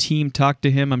 Once his team talked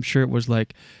to him, I'm sure it was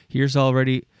like, here's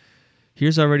already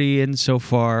in so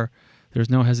far. There's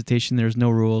no hesitation. There's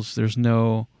no rules. There's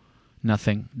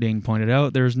nothing, Dane pointed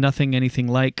out. There's nothing anything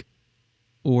like.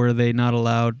 Were they not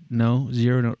allowed? No.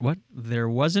 Zero. No. What? There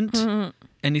wasn't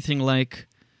anything like.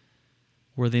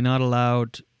 Were they not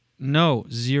allowed? No.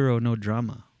 Zero. No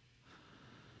drama.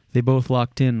 They both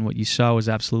locked in. What you saw was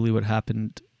absolutely what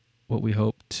happened, what we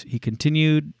hoped. He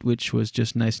continued, which was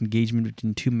just nice engagement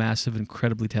between 2 massive,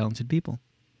 incredibly talented people.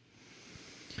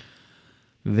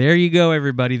 There you go,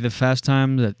 everybody. The Fast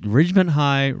Times at Ridgemont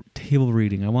High table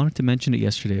reading. I wanted to mention it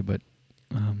yesterday, but...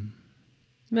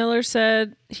 Miller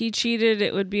said he cheated.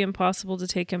 It would be impossible to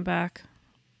take him back.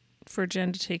 For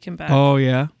Jen to take him back. Oh,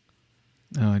 yeah?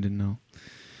 Oh, I didn't know.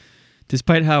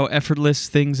 Despite how effortless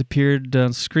things appeared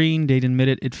on screen, Dane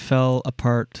admitted it fell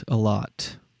apart a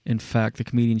lot. In fact, the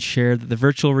comedian shared that the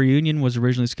virtual reunion was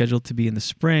originally scheduled to be in the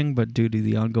spring, but due to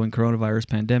the ongoing coronavirus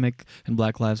pandemic and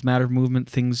Black Lives Matter movement,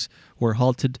 things were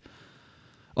halted.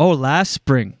 Oh, last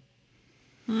spring.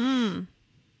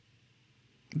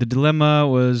 The dilemma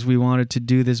was we wanted to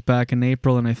do this back in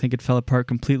April, and I think it fell apart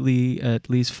completely at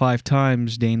least 5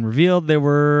 times. Dane revealed there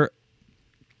were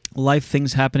life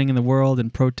things happening in the world,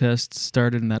 and protests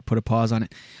started, and that put a pause on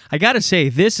it. I gotta say,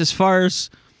 this, as far as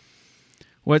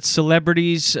what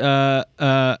celebrities,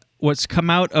 what's come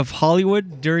out of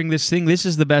Hollywood during this thing, this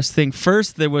is the best thing.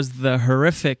 First, there was the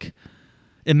horrific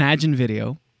Imagine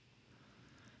video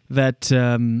that...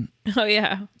 oh,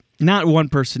 yeah. Not one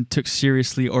person took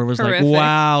seriously or was horrific. Like,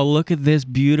 wow, look at this,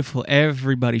 beautiful.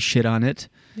 Everybody shit on it.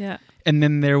 Yeah. And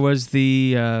then there was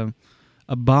the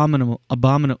abominable?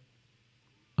 Abominable?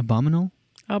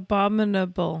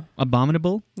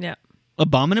 Yeah.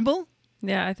 Abominable?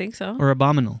 Yeah, I think so. Or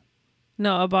abominable?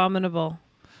 No, abominable.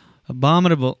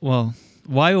 Abominable. Well,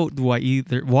 why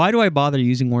do I bother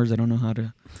using words I don't know how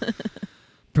to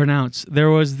pronounce?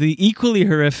 There was the equally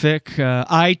horrific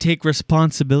I take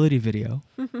responsibility video.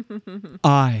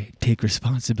 I take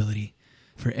responsibility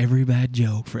for every bad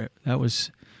joke. That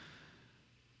was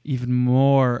even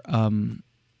more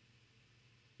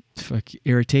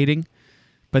irritating.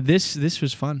 But this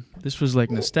was fun. This was like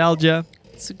nostalgia.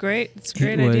 It's a great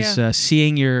idea. It was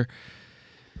seeing your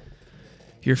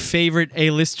favorite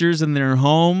A-listers in their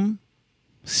home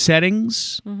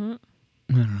settings. Mm-hmm.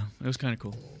 I don't know. It was kind of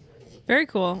cool. Very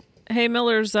cool. Hey,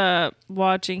 Miller's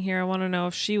watching here. I want to know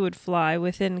if she would fly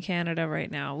within Canada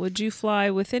right now. Would you fly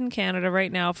within Canada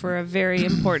right now for a very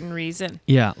important reason?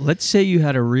 Yeah, let's say you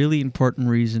had a really important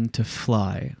reason to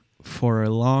fly for a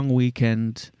long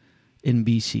weekend in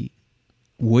BC.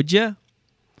 Would you?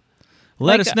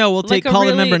 Let us know. We'll take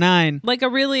caller number 9. Like a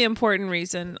really important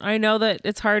reason. I know that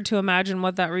it's hard to imagine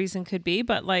what that reason could be,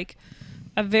 but like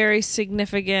a very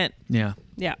significant. Yeah.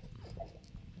 Yeah.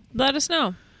 Let us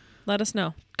know. Let us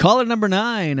know. Caller number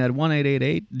 9 at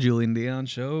 1-888 Julian Dion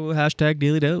Show. Hashtag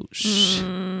Daily Dose.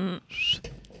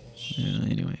 Yeah,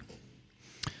 anyway.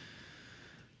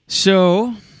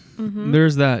 So,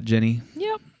 there's that, Jenny.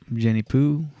 Yep. Jenny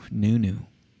Poo, new.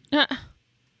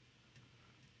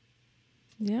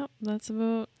 Yep, that's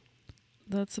about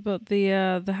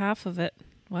the half of it.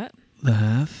 What? The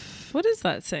half? What is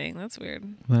that saying? That's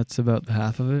weird. That's about the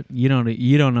half of it. You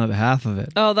don't know the half of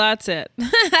it. Oh, that's it.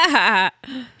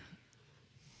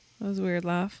 That was a weird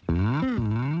laugh. Daily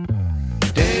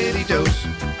dose,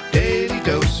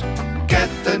 get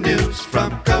the news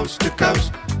from coast to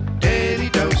coast. Daily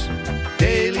dose,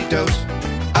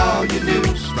 all your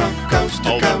news from coast to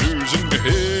All coast. the news and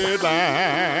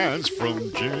headlines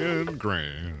from Jen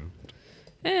Grant.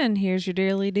 And here's your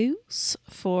daily dose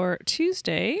for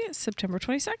Tuesday, September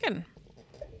 22nd.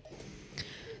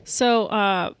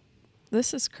 So,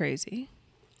 this is crazy.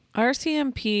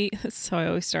 RCMP, this is how I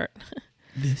always start.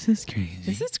 This is crazy.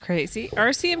 This is crazy.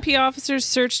 RCMP officers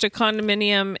searched a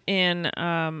condominium in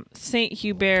St.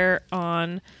 Hubert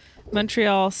on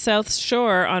Montreal South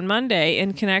Shore on Monday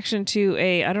in connection to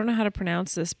I don't know how to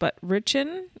pronounce this, but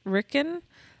Ricken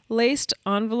laced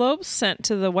envelopes sent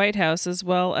to the White House as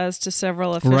well as to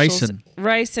several officials.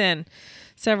 Ricin.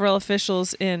 Several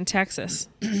officials in Texas.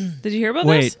 Did you hear about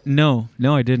this? Wait, no,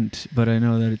 I didn't. But I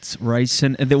know that it's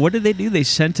ricin. And what did they do? They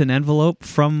sent an envelope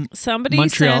from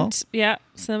Montreal?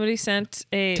 Somebody sent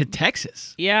to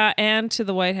Texas? Yeah, and to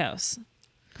the White House.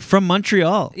 From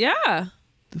Montreal? Yeah.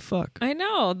 The fuck? I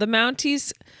know. The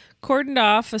Mounties cordoned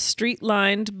off a street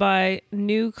lined by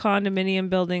new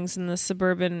condominium buildings in the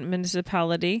suburban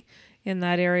municipality in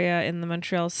that area in the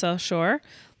Montreal South Shore.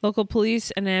 Local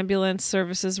police and ambulance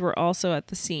services were also at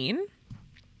the scene.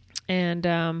 And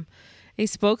a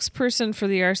spokesperson for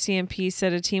the RCMP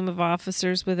said a team of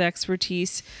officers with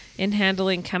expertise in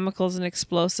handling chemicals and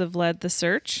explosive led the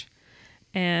search.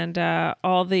 And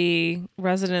all the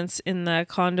residents in the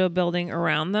condo building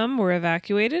around them were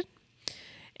evacuated.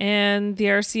 And the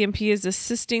RCMP is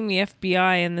assisting the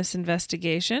FBI in this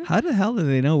investigation. How the hell do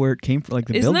they know where it came from? Like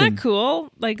the Isn't building? that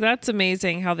cool? Like, that's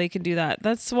amazing how they can do that.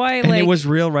 That's why, And it was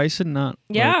real ricin, not...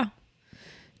 Yeah.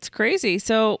 It's crazy.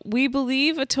 So we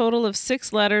believe a total of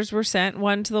 6 letters were sent,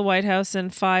 1 to the White House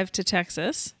and 5 to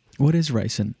Texas. What is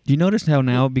ricin? Do you notice how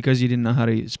now, because you didn't know how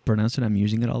to pronounce it, I'm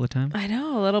using it all the time? I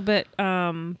know, a little bit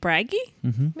braggy,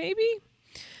 maybe.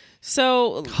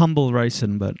 So... Humble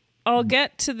ricin, but... I'll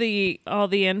get to all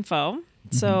the info.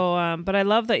 So, but I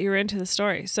love that you're into the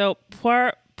story. So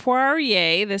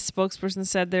Poirier, this spokesperson,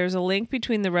 said there's a link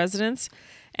between the residents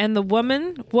and the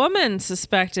woman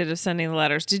suspected of sending the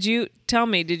letters. Did you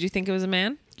think it was a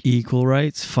man? Equal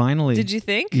rights, finally. Did you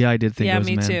think? Yeah, I did think it was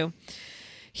a man. Yeah, me too.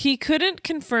 He couldn't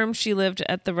confirm she lived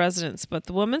at the residence, but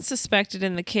the woman suspected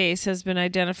in the case has been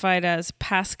identified as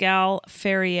Pascal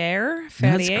Ferrier.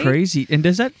 That's crazy. And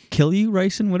does that kill you,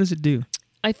 ricin? What does it do?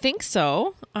 I think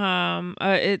so.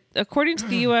 According to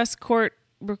the U.S. court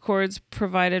records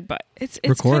provided by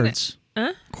records.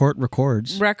 Court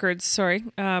records. Records, sorry,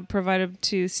 provided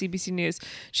to CBC News.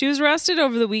 She was arrested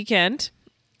over the weekend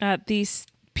at the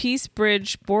Peace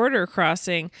Bridge border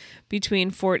crossing between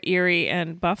Fort Erie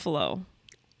and Buffalo.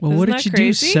 Well, what did she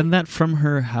do? Send that from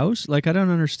her house? Like, I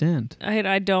don't understand.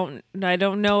 I don't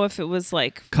know if it was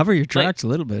like cover your tracks a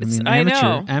little bit. I mean,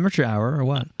 amateur hour or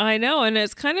what? I know, and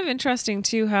it's kind of interesting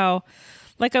too how,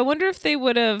 like, I wonder if they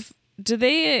would have. Do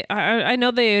they? I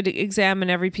know they would examine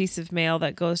every piece of mail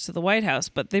that goes to the White House,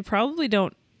 but they probably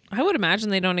don't. I would imagine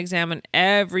they don't examine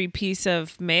every piece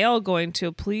of mail going to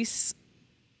a police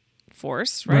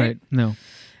force, right? Right. No.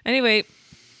 Anyway.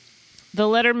 The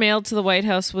letter mailed to the White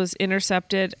House was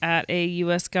intercepted at a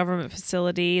U.S. government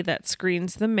facility that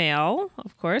screens the mail,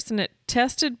 of course, and it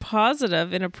tested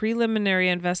positive in a preliminary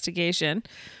investigation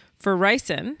for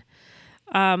ricin.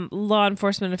 Law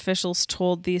enforcement officials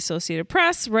told the Associated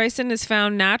Press, ricin is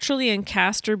found naturally in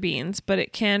castor beans, but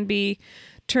it can be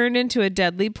turned into a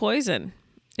deadly poison.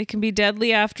 It can be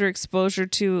deadly after exposure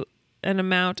to an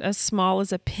amount as small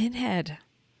as a pinhead.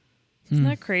 Isn't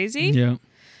that crazy? Yeah.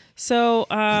 So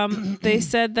they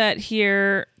said that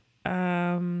here,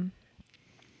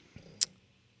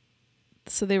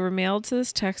 so they were mailed to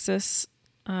this Texas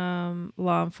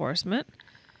law enforcement.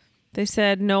 They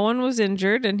said no one was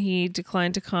injured, and he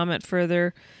declined to comment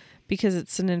further because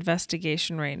it's an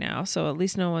investigation right now. So at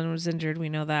least no one was injured. We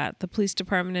know that. The police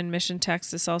department in Mission,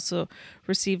 Texas also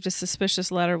received a suspicious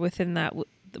letter within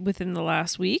the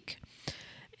last week.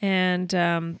 And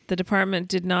the department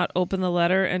did not open the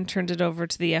letter and turned it over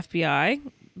to the FBI.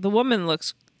 The woman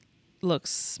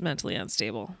looks mentally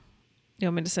unstable. You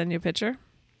want me to send you a picture?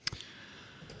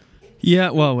 Yeah,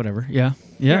 well, whatever. Yeah.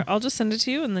 Here, I'll just send it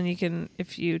to you, and then you can,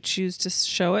 if you choose to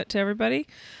show it to everybody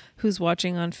who's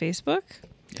watching on Facebook.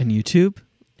 And YouTube.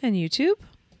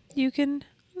 You can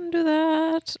do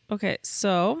that. Okay,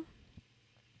 so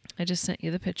I just sent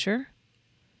you the picture.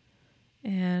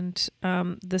 And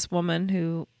this woman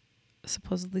who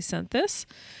supposedly sent this,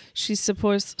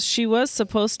 she was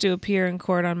supposed to appear in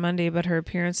court on Monday, but her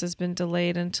appearance has been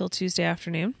delayed until Tuesday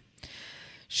afternoon.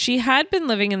 She had been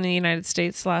living in the United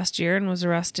States last year and was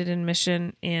arrested in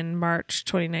Mission in March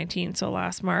 2019, so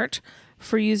last March,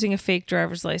 for using a fake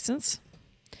driver's license.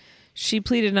 She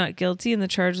pleaded not guilty, and the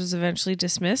charge was eventually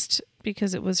dismissed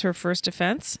because it was her first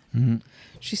offense. Mm-hmm.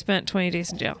 She spent 20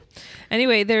 days in jail.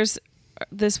 Anyway, there's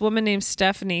this woman named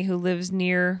Stephanie who lives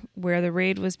near where the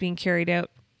raid was being carried out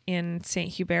in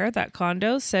St. Hubert, that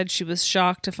condo, said she was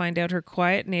shocked to find out her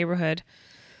quiet neighborhood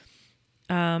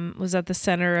was at the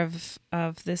center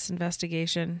of this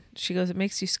investigation. She goes, it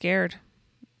makes you scared.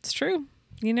 It's true.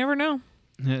 You never know.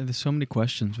 Yeah, there's so many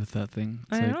questions with that thing.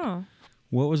 It's I know.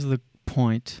 What was the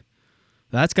point?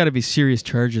 That's got to be serious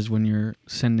charges when you're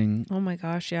sending... Oh my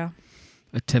gosh, yeah.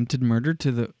 Attempted murder to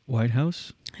the White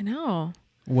House? I know.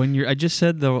 I just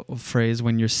said the phrase,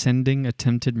 when you're sending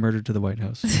attempted murder to the White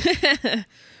House. But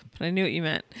I knew what you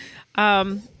meant.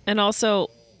 And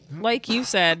also, like you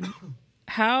said,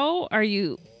 how are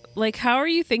you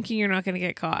thinking you're not going to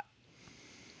get caught?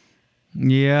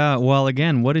 Yeah, well,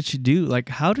 again, what did she do? Like,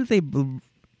 how did they...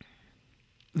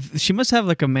 She must have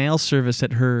like a mail service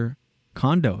at her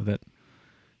condo that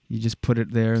you just put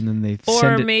it there and then they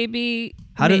send it. Or maybe...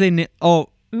 How do they...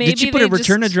 Maybe did she put a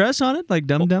return address on it, like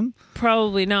Dum?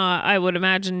 Probably not. I would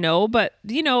imagine no. But,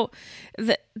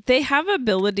 they have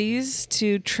abilities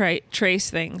to trace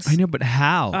things. I know, but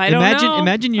how? I don't know.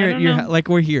 Imagine you're like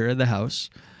we're here at the house.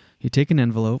 You take an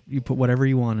envelope, you put whatever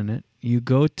you want in it. You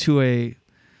go to a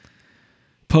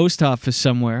post office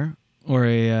somewhere, or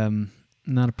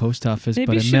not a post office,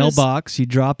 but a mailbox. You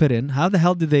drop it in. How the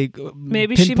hell did they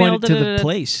pinpoint it to the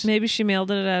place? Maybe she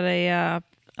mailed it at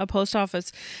a post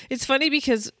office. It's funny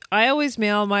because I always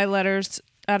mail my letters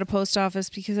at a post office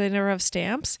because I never have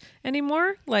stamps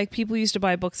anymore. Like, people used to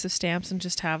buy books of stamps and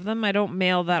just have them. I don't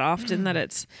mail that often that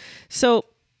it's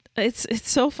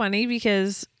so funny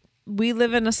because we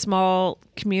live in a small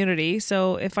community.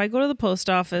 So if I go to the post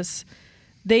office,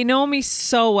 they know me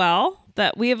so well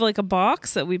that we have like a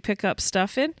box that we pick up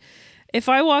stuff in. If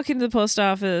I walk into the post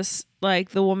office, like,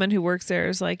 the woman who works there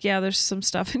is like, yeah, there's some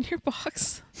stuff in your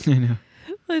box. I know.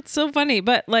 It's so funny,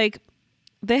 but like,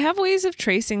 they have ways of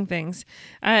tracing things.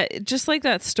 Just like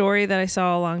that story that I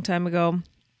saw a long time ago,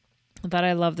 that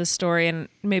I love this story, and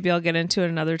maybe I'll get into it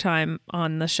another time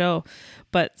on the show.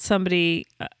 But somebody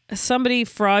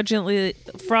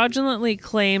fraudulently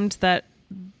claimed that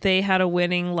they had a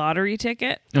winning lottery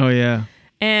ticket. Oh yeah.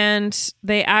 And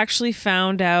they actually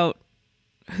found out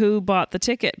who bought the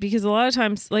ticket, because a lot of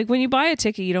times, like, when you buy a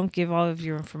ticket, you don't give all of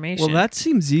your information. Well, that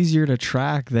seems easier to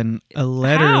track than a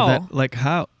letter.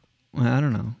 How? Well, I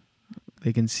don't know.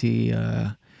 They can see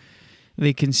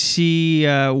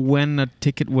when a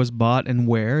ticket was bought and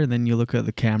where, and then you look at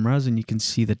the cameras and you can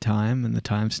see the time and the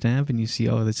timestamp, and you see,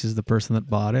 oh, this is the person that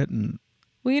bought it. And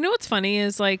well, you know what's funny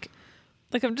is like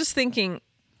I'm just thinking,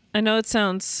 I know it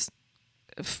sounds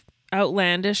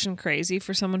outlandish and crazy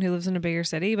for someone who lives in a bigger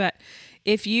city, but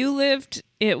if you lived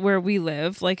where we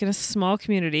live, like in a small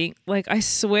community, like, I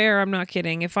swear I'm not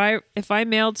kidding, if I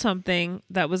mailed something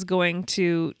that was going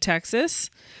to Texas,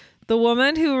 the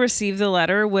woman who received the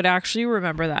letter would actually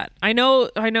remember that. I know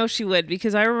she would,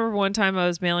 because I remember one time I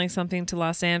was mailing something to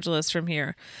Los Angeles from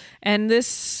here, and this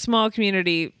small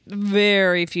community,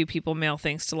 very few people mail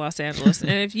things to Los Angeles.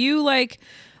 And if you live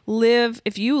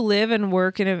and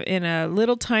work in a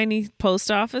little tiny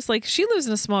post office, like, she lives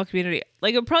in a small community,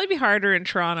 like, it would probably be harder in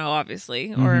Toronto,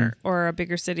 obviously, or a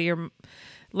bigger city, or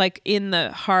like in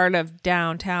the heart of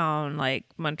downtown, like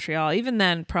Montreal. Even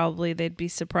then, probably they'd be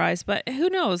surprised, but who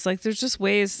knows? Like, there's just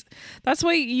ways. That's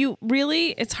why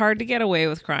it's hard to get away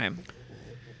with crime.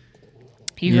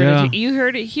 You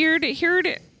heard it here.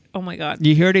 Oh my God.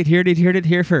 You heard it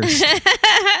here first.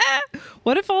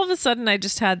 What if all of a sudden I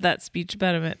just had that speech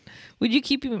impediment? Would you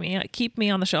keep me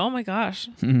on the show? Oh my gosh.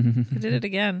 I did it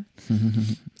again.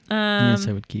 Yes,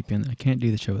 I would keep you in. I can't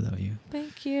do the show without you.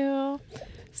 Thank you.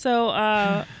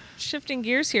 So, shifting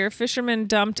gears here, fishermen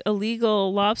dumped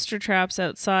illegal lobster traps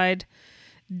outside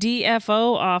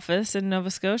DFO office in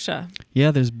Nova Scotia.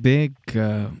 Yeah, there's big,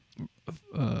 not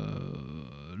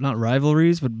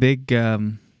rivalries, but big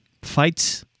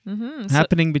fights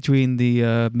happening between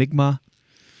the Mi'kmaq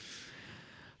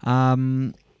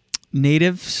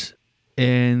natives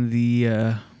and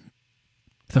the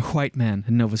white man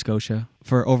in Nova Scotia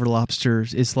for over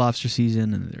lobsters. It's lobster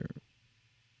season, and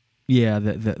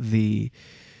the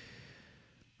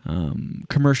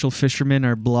commercial fishermen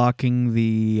are blocking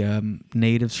the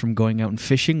natives from going out and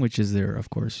fishing, which is of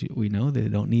course, we know they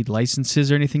don't need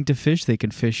licenses or anything to fish. They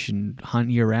can fish and hunt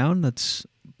year round. That's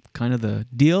kind of the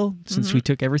deal since we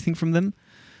took everything from them.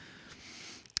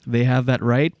 They have that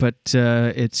right, but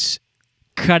it's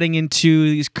cutting into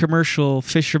these commercial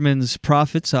fishermen's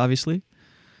profits, obviously.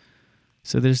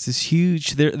 So there's this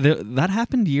huge... that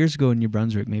happened years ago in New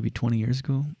Brunswick, maybe 20 years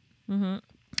ago. Mm-hmm.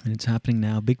 And it's happening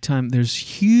now, big time. There's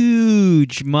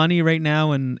huge money right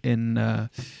now in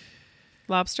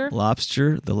lobster?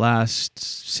 Lobster, the last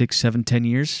 6, 7, 10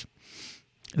 years.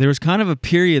 There was kind of a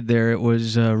period there. It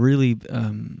was really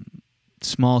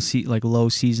small, low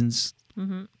seasons,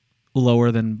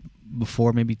 lower than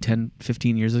before, maybe 10,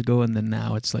 15 years ago. And then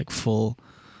now it's like full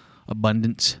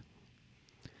abundance.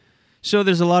 So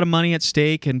there's a lot of money at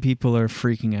stake, and people are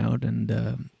freaking out.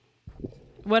 And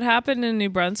what happened in New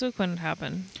Brunswick when it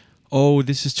happened? Oh,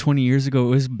 this is 20 years ago.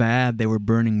 It was bad. They were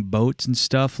burning boats and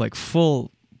stuff, like full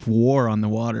war on the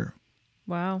water.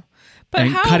 Wow.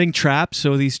 And cutting traps.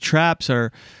 So these traps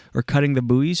are cutting the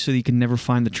buoys so you can never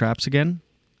find the traps again.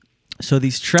 So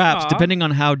these traps, depending on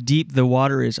how deep the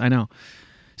water is, I know.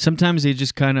 Sometimes they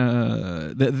just kind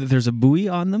of... there's a buoy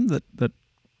on them so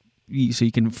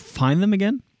you can find them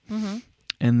again. Mm-hmm.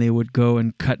 And they would go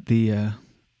and cut the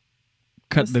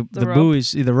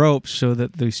buoys, the ropes, so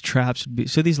that these traps would be...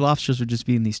 So these lobsters would just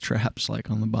be in these traps, like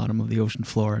on the bottom of the ocean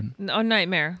floor. And a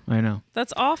nightmare. I know.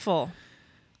 That's awful.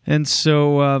 And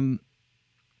so,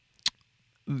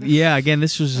 again,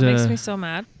 this was... That makes me so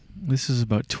mad. This is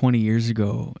about 20 years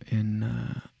ago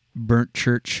in Burnt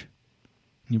Church,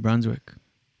 New Brunswick.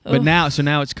 Oh. But now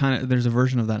it's kind of... There's a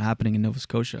version of that happening in Nova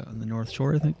Scotia on the North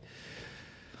Shore, I think.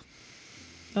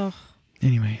 Oh.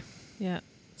 Anyway. Yeah,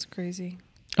 it's crazy.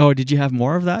 Oh, did you have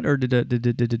more of that, or did I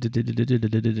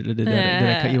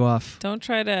cut you off? Don't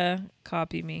try to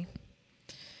copy me.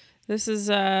 This is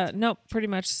nope, pretty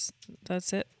much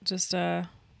that's it. Just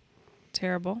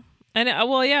terrible. And I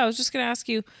was just gonna ask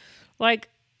you, like,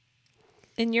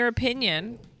 in your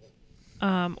opinion,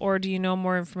 or do you know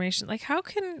more information? Like, how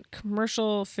can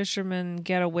commercial fishermen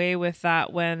get away with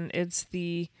that when it's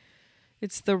the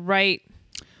right?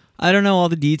 I don't know all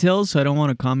the details, so I don't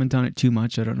want to comment on it too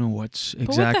much. I don't know what's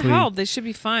exactly... But what the hell? They should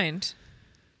be fined.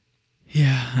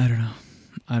 Yeah, I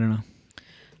don't know.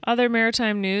 Other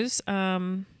maritime news.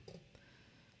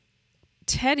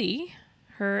 Teddy,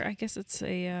 I guess it's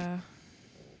a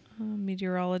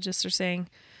meteorologist are saying,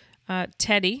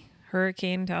 Teddy,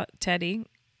 Hurricane Teddy,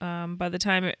 by the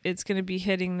time it's going to be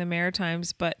hitting the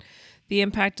Maritimes, but the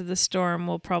impact of the storm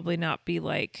will probably not be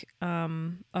like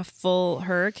a full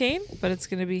hurricane, but it's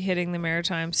going to be hitting the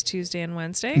Maritimes Tuesday and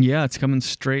Wednesday. Yeah, it's coming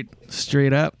straight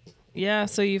up. Yeah,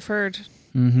 so you've heard.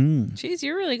 Mm-hmm. Jeez,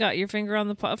 you really got your finger on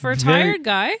the for a tired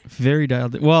guy. Very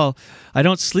dialed in. Well, I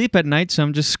don't sleep at night, so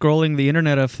I'm just scrolling the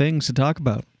internet of things to talk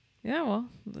about. Yeah, well,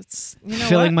 it's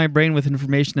filling my brain with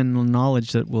information and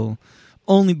knowledge that will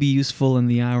only be useful in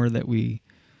the hour that we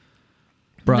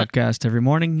broadcast every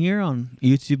morning here on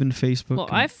YouTube and Facebook. Well,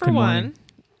 I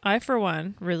for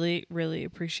one really, really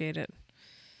appreciate it.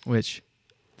 Which?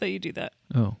 That you do that.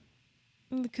 Oh.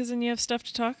 Because then you have stuff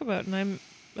to talk about, and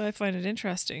I find it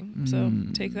interesting. So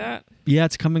take that. Yeah,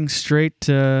 it's coming straight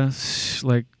beeline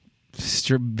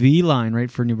right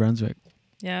for New Brunswick.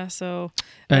 Yeah, so...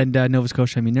 And Nova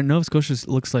Scotia. I mean, Nova Scotia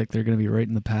looks like they're going to be right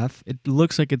in the path. It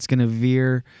looks like it's going to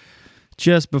veer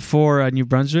just before New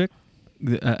Brunswick.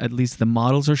 At least the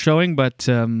models are showing, but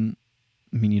I mean,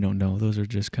 you don't know. Those are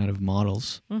just kind of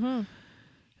models.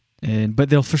 Mm-hmm. But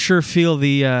they'll for sure feel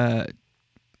the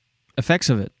effects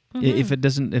of it.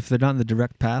 Mm-hmm. If they're not in the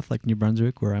direct path, like New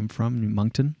Brunswick, where I'm from, New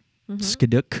Moncton,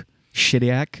 Skiduk,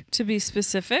 Shediac. To be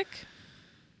specific?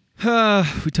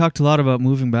 We talked a lot about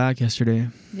moving back yesterday.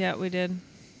 Yeah, we did.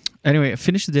 Anyway,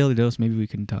 finish the Daily Dose. Maybe we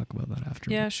can talk about that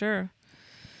after. Yeah, sure.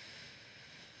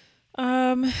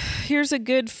 Here's a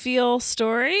good feel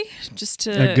story. Just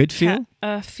to a good feel?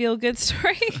 A feel good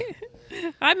story.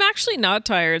 I'm actually not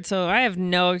tired, so I have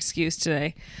no excuse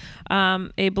today.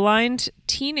 A blind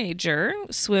teenager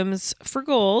swims for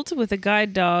gold with a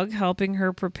guide dog helping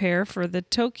her prepare for the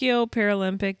Tokyo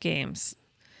Paralympic Games.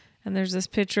 And there's this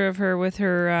picture of her with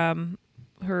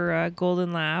her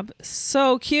golden lab.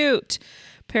 So cute.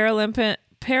 Paralympian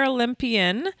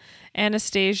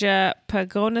Anastasia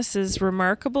Pagonis's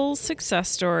remarkable success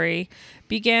story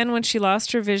began when she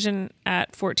lost her vision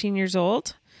at 14 years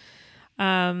old.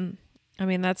 I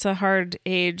mean, that's a hard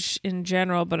age in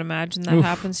general, but imagine that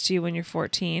happens to you when you're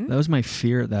 14. That was my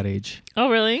fear at that age. Oh,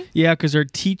 really? Yeah, because our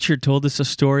teacher told us a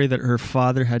story that her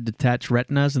father had detached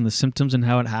retinas and the symptoms and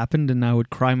how it happened, and I would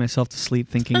cry myself to sleep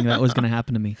thinking that was going to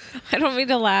happen to me. I don't mean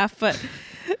to laugh, but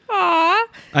aw.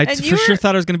 I sure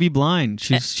thought I was going to be blind.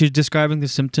 She was describing the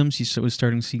symptoms. She was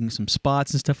starting seeing some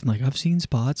spots and stuff. I'm like, I've seen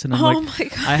spots. And I'm my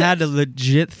God. I had a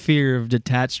legit fear of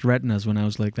detached retinas when I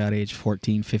was like that age,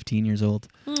 14, 15 years old.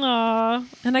 Aw.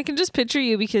 And I can just picture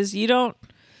you because you don't,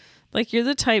 like, you're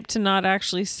the type to not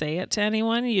actually say it to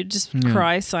anyone. You just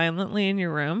cry silently in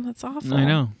your room. That's awful. I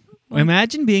know. Like,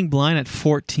 imagine being blind at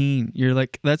 14. You're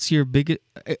like, that's your biggest,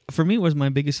 for me, it was my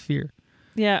biggest fear.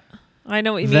 Yeah. I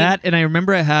know what you mean. That, and I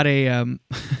remember I had a,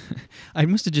 I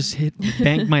must have just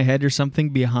banged my head or something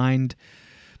behind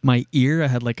my ear. I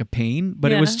had like a pain,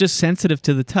 but it was just sensitive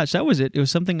to the touch. That was it. It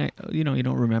was something you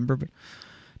don't remember, but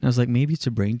and I was like, maybe it's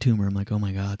a brain tumor. I'm like, oh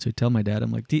my God. So I tell my dad,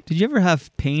 I'm like, did you ever have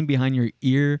pain behind your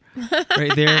ear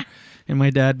right there? And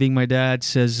my dad, being my dad,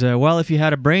 says, well, if you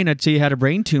had a brain, I'd say you had a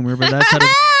brain tumor, but that's how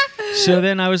So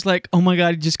then I was like, oh my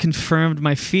God, he just confirmed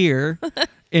my fear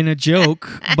in a joke,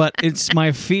 but it's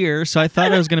my fear. So I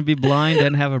thought I was going to be blind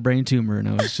and have a brain tumor. And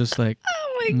I was just like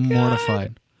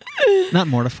mortified. Not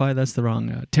mortified. That's the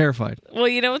wrong, terrified. Well,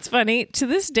 you know what's funny? To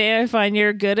this day, I find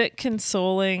you're good at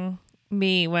consoling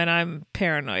me when I'm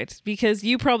paranoid because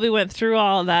you probably went through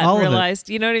all of that and realized,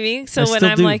 you know what I mean? So when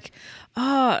I'm like,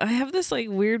 oh, I have this like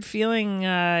weird feeling,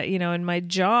 in my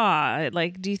jaw.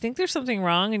 Like, do you think there's something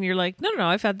wrong? And you're like, no,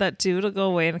 I've had that too. It'll go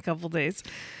away in a couple days.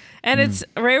 And it's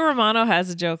Ray Romano has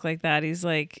a joke like that. He's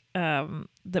like, that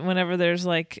whenever there's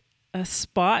like a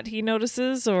spot he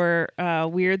notices or a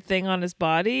weird thing on his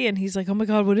body, and he's like, oh my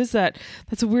God, what is that?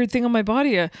 That's a weird thing on my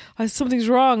body. Something's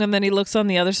wrong. And then he looks on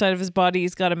the other side of his body.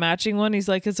 He's got a matching one. He's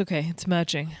like, it's okay. It's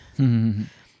matching.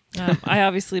 I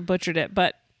obviously butchered it,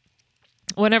 but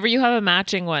whenever you have a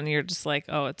matching one, you're just like,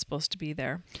 oh, it's supposed to be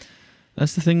there.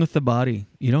 That's the thing with the body.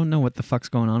 You don't know what the fuck's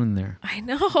going on in there. I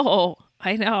know.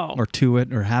 Or to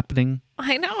it or happening.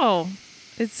 I know.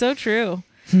 It's so true.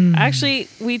 Actually,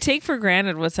 we take for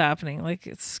granted what's happening. Like,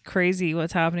 it's crazy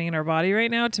what's happening in our body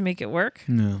right now to make it work.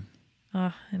 No.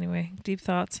 Anyway, deep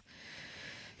thoughts.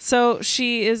 So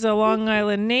she is a Long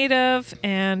Island native,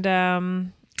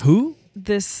 and who?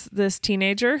 This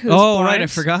teenager who's blind. Right, I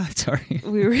forgot. Sorry.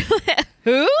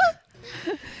 Who?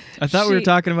 I thought we were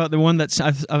talking about the one that's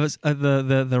I was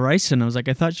the ricin. I was like,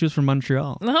 I thought she was from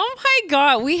Montreal. Oh my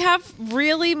God, we have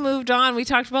really moved on. We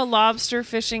talked about lobster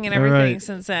fishing and everything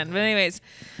since then. But anyways,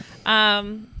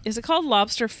 is it called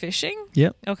lobster fishing?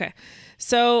 Yep. Okay.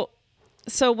 So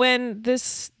when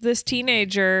this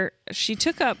teenager, she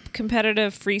took up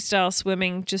competitive freestyle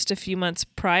swimming just a few months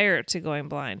prior to going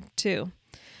blind too.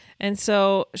 And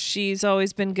so she's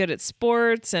always been good at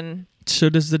sports. And so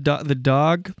does the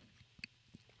dog.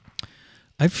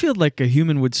 I feel like a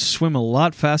human would swim a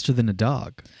lot faster than a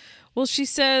dog. Well, she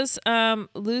says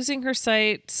losing her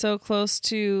sight so close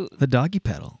to the doggy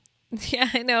paddle. Yeah,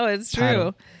 I know, it's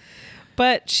true.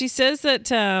 But she says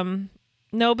that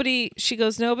nobody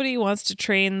wants to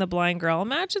train the blind girl.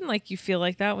 Imagine like you feel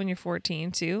like that when you're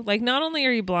 14 too. Like, not only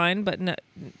are you blind, but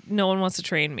no one wants to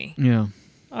train me. Yeah.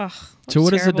 Ugh. So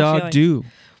what does the dog do?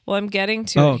 Well, I'm getting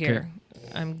to it here.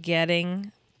 I'm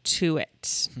getting to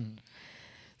it.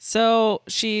 So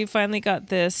she finally got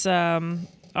this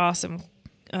awesome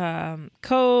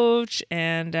coach,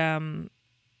 and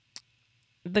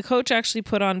the coach actually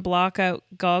put on blockout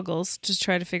goggles to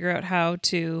try to figure out how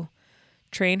to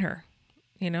train her,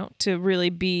 to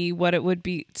really be what it would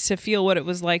be, to feel what it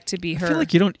was like to be her. I feel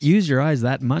like you don't use your eyes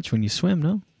that much when you swim,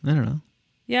 no? I don't know.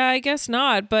 Yeah, I guess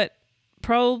not, but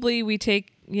probably we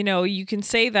take, you can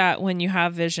say that when you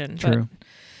have vision. True.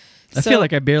 I feel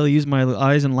like I barely use my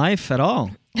eyes in life at all.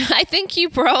 I think you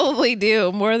probably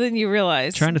do more than you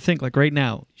realize. Trying to think, like right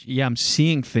now, I'm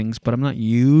seeing things, but I'm not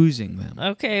using them.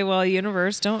 Okay, well,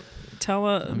 universe, don't tell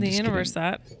the universe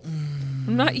that.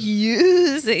 I'm not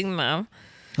using them.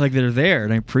 Like, they're there,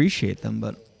 and I appreciate them,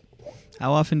 but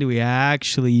how often do we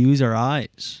actually use our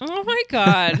eyes? Oh my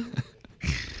God.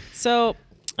 So,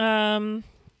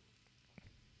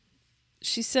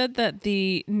 she said that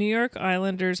the New York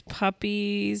Islanders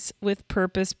Puppies with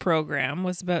Purpose program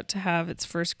was about to have its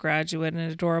first graduate, an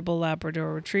adorable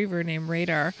Labrador Retriever named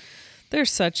Radar. They're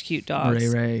such cute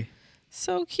dogs. Ray.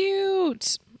 So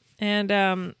cute.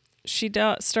 And she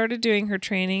started doing her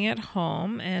training at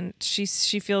home, and she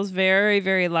feels very,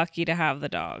 very lucky to have the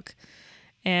dog.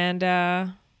 And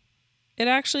it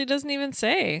actually doesn't even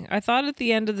say. I thought at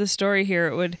the end of the story here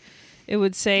it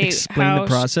would say explain how the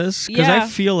process, because I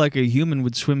feel like a human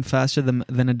would swim faster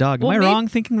than a dog. Am I wrong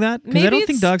thinking that? Because I don't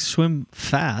think dogs swim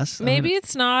fast. Maybe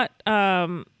it's not.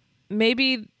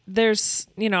 Maybe there's,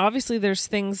 obviously there's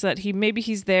things that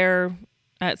he's there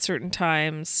at certain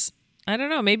times. I don't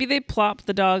know. Maybe they plop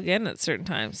the dog in at certain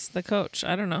times. The coach.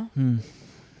 I don't know.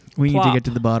 We Plop. need to get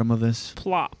to the bottom of this.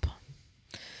 Plop.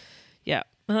 Yeah.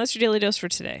 Well, that's your daily dose for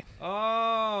today.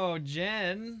 Oh,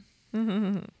 Jen.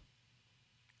 Man,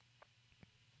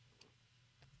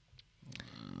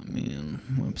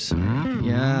 whoops.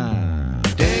 Yeah.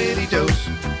 Daily dose,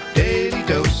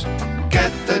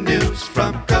 get the news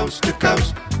from coast to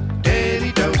coast.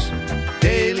 Daily dose,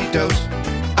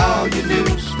 all your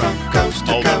news from coast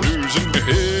to coast. All the news and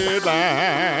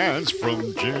headlines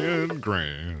from Jen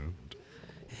Grant.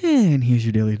 And here's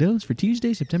your daily dose for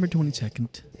Tuesday, September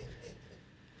 22nd.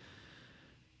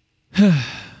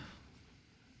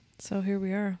 So here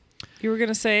we are. You were going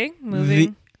to say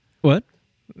moving what?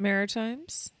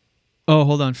 Maritimes? Oh,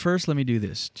 hold on. First, let me do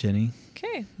this, Jenny.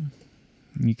 Okay.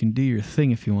 You can do your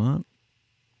thing if you want.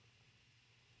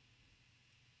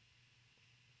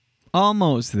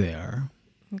 Almost there.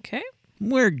 Okay.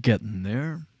 We're getting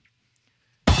there.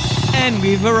 And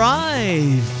we've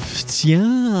arrived.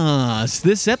 Yes.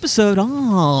 This episode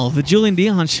of the Julian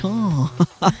Dion Show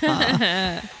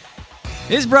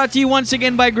is brought to you once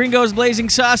again by Gringos Blazing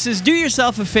Sauces. Do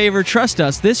yourself a favor. Trust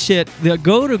us. This shit,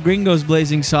 go to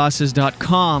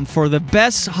gringosblazingsauces.com for the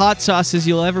best hot sauces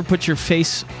you'll ever put your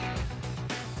face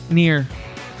near.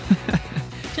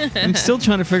 I'm still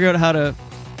trying to figure out how to...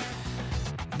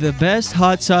 The best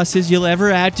hot sauces you'll ever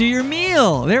add to your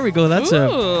meal. There we go. That's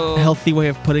a healthy way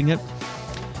of putting it.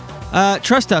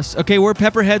 Trust us. Okay, we're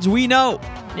pepperheads. We know.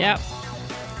 Yep.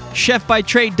 Chef by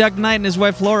trade, Doug Knight and his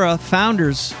wife Laura,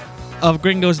 founders of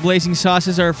Gringos Blazing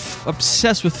Sauces, are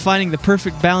obsessed with finding the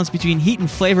perfect balance between heat and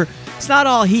flavor. It's not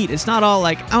all heat. It's not all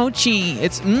like ouchie.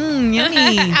 It's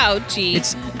yummy. Ouchie.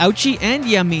 It's ouchie and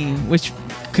yummy, which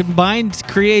combined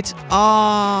creates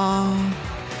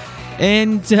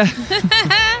and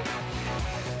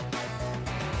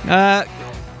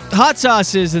hot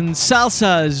sauces and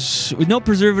salsas with no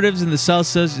preservatives in the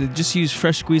salsas. Just use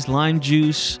fresh squeezed lime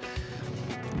juice,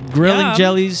 grilling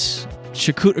jellies,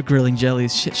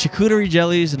 charcuterie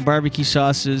jellies, and barbecue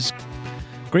sauces.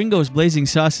 Gringos Blazing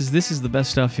Sauces. This is the best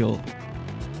stuff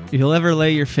you'll ever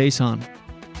lay your face on.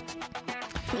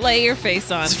 Lay your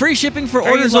face on. It's free shipping for Are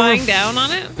orders you lying over down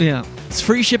on it? Yeah. It's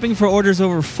free shipping for orders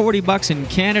over $40 in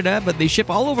Canada, but they ship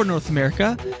all over North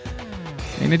America.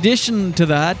 In addition to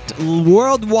that,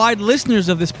 worldwide listeners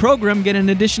of this program get an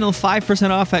additional 5%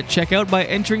 off at checkout by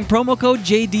entering promo code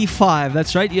JD5.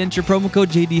 That's right, you enter promo code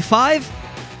JD5,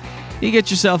 you get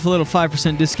yourself a little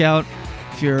 5% discount.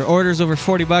 If your order's over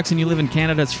 $40 and you live in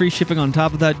Canada, it's free shipping on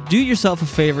top of that. Do yourself a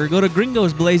favor, go to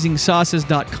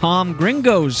gringosblazingsauces.com.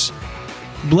 Gringos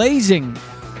Blazing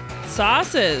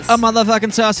Sauces.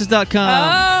 Motherfucking sauces.com.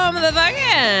 Oh,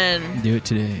 motherfucking. Do it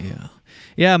today, yeah.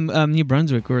 Yeah, New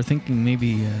Brunswick, we were thinking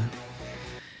maybe,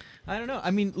 I don't know.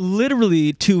 I mean,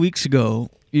 literally 2 weeks ago,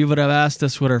 you would have asked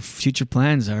us what our future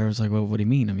plans are. I was like, well, what do you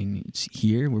mean? I mean, it's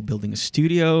here. We're building a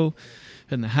studio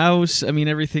in the house. I mean,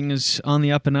 everything is on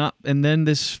the up and up. And then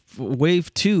this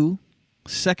wave 2,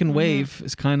 second wave,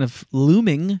 is kind of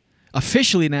looming.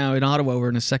 Officially now in Ottawa, we're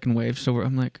in a second wave. So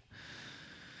I'm like...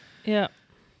 Yeah.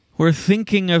 We're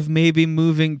thinking of maybe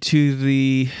moving to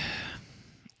the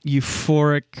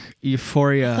euphoria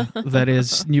that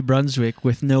is New Brunswick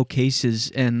with no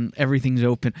cases and everything's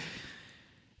open.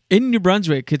 In New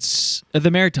Brunswick, it's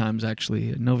the Maritimes,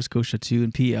 actually, Nova Scotia too,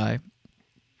 and PEI.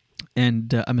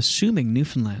 And I'm assuming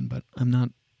Newfoundland, but I'm not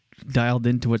dialed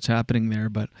into what's happening there.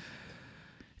 But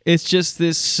it's just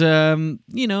this,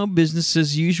 business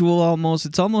as usual almost.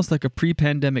 It's almost like a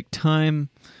pre-pandemic time.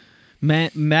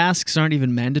 Masks aren't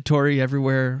even mandatory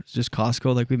everywhere. It's just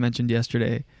Costco, like we mentioned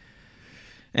yesterday.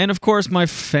 And, of course, my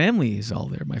family is all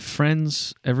there. My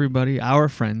friends, everybody, our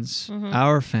friends,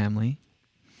 our family.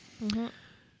 Mm-hmm.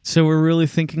 So we're really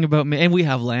thinking about... And we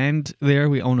have land there.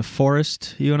 We own a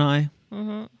forest, you and I,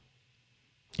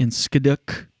 in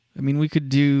Skiduk. I mean, we could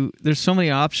do... There's so many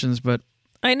options, but...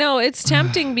 I know. It's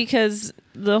tempting because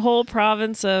the whole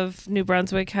province of New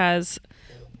Brunswick has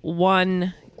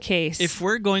one case. If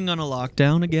we're going on a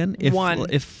lockdown again,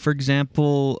 if for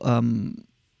example,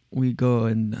 we go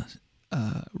in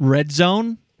red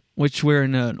zone, which we're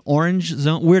in an orange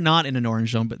zone. We're not in an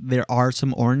orange zone, but there are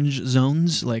some orange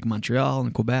zones like Montreal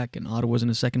and Quebec and Ottawa's in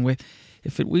a second wave.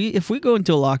 If we go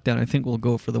into a lockdown, I think we'll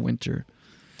go for the winter.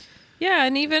 Yeah,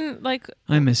 and even like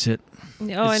I miss it.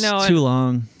 I know. It's too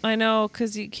long. I know,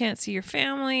 because you can't see your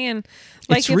family, and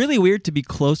like it's really weird to be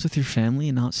close with your family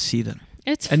and not see them.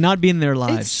 And not be in their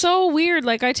lives. It's so weird.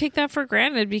 Like I take that for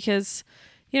granted because,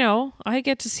 I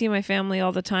get to see my family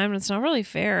all the time, and it's not really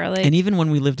fair. Like, and even when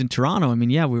we lived in Toronto, I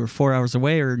mean, yeah, we were 4 hours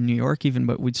away, or New York even,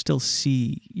 but we'd still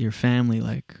see your family.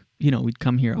 Like, we'd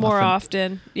come here more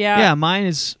often. Yeah. Yeah,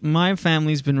 my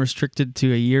family's been restricted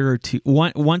to a year or two,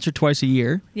 once or twice a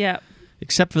year. Yeah.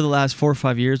 Except for the last 4 or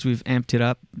 5 years, we've amped it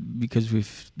up because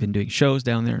we've been doing shows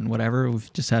down there and whatever.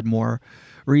 We've just had more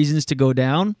reasons to go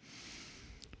down.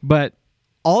 But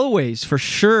always, for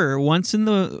sure, once in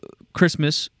the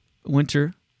Christmas,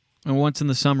 winter, and once in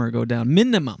the summer, go down.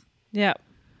 Minimum. Yeah.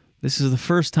 This is the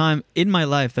first time in my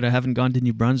life that I haven't gone to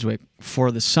New Brunswick for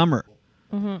the summer,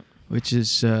 which is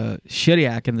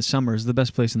Shediac in the summer is the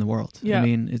best place in the world. Yeah. I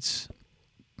mean, it's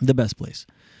the best place.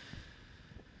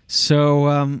 So,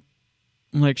 I'm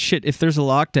like, shit, if there's a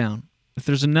lockdown, if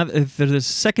there's a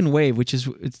second wave, which is,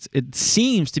 it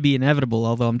seems to be inevitable,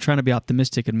 although I'm trying to be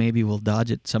optimistic and maybe we'll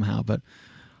dodge it somehow, but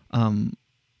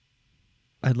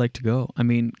I'd like to go. I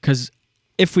mean, because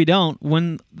if we don't,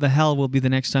 when the hell will be the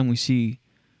next time we see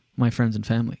my friends and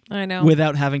family? I know.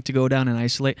 Without having to go down and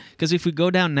isolate. Because if we go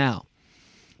down now,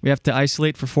 we have to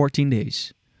isolate for 14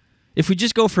 days. If we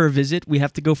just go for a visit, we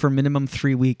have to go for a minimum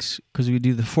 3 weeks because we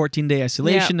do the 14-day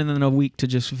isolation and then a week to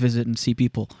just visit and see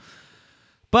people.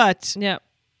 But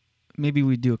maybe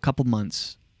we do a couple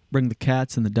months, bring the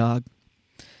cats and the dog.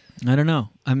 I don't know.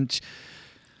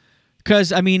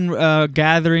 Because, I mean,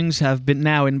 gatherings have been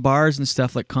now in bars and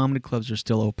stuff, like comedy clubs are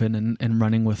still open and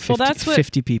running with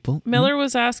 50 people. Miller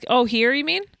was asking. Oh, here you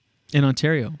mean? In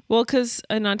Ontario. Well, because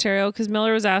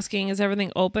Miller was asking, is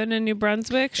everything open in New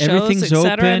Brunswick? Shows, everything's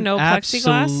open. No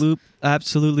plexiglass?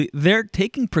 Absolutely. They're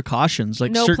taking precautions.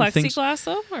 Like no certain plexiglass, things,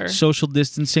 though? Or? Social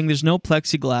distancing. There's no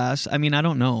plexiglass. I mean, I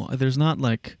don't know. There's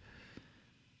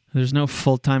no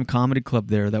full-time comedy club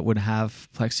there that would have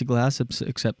plexiglass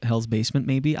except Hell's Basement,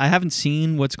 maybe. I haven't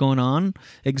seen what's going on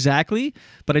exactly,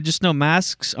 but I just know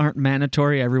masks aren't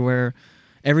mandatory everywhere.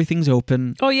 Everything's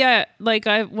open. Oh, yeah. Like,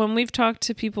 when we've talked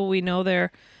to people we know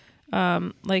there,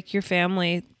 like your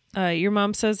family, your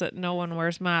mom says that no one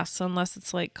wears masks unless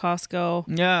it's like Costco.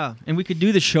 Yeah, and we could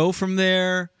do the show from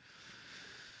there.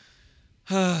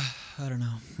 I don't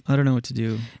know. I don't know what to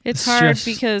do. It's hard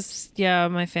because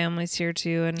my family's here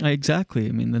too, and exactly.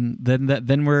 I mean,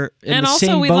 then we're in and the also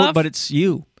same boat, but it's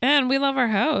you. And we love our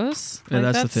house. Yeah,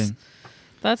 that's the thing.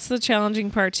 That's the challenging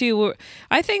part too.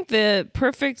 I think the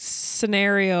perfect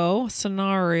scenario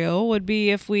would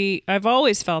be if I've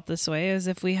always felt this way, is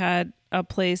if we had a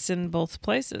place in both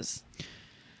places.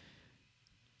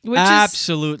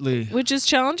 Absolutely. Which is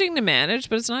challenging to manage,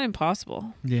 but it's not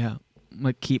impossible. Yeah.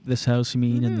 Like keep this house, you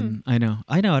mean? And then I know.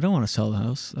 I don't want to sell the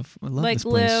house. I love like this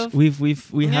place.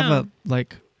 Live. We have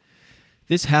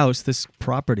this house, this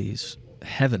property is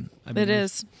heaven. I mean, it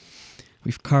is.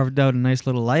 We've carved out a nice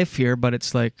little life here, but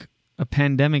it's like a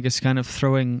pandemic is kind of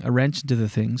throwing a wrench into the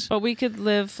things. But we could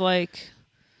live like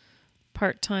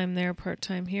part-time there,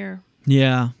 part-time here.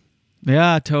 Yeah.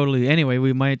 Yeah, totally. Anyway,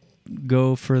 we might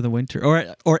go for the winter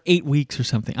or 8 weeks or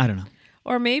something. I don't know.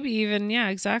 Or maybe even,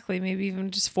 exactly. Maybe even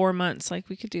just 4 months. Like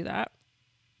we could do that.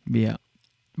 Yeah.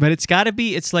 But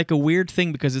it's like a weird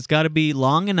thing because it's got to be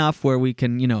long enough where we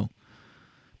can,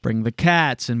 bring the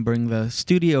cats and bring the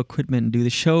studio equipment and do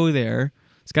the show there.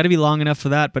 It's got to be long enough for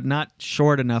that, but not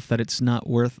short enough that it's not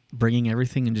worth bringing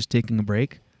everything and just taking a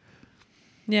break.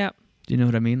 Yeah. Do you know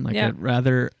what I mean? Like I'd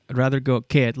rather go,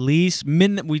 okay, at least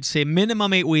we'd say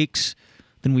minimum 8 weeks.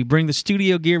 Then we bring the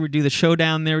studio gear, we do the show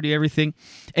down there, we do everything.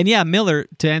 And yeah, Miller,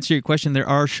 to answer your question, there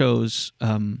are shows.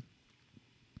 I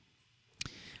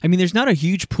mean, there's not a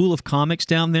huge pool of comics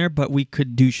down there, but we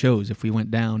could do shows if we went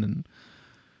down and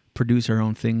produce our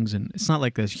own things. And it's not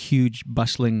like this huge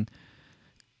bustling,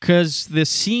 because the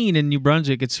scene in New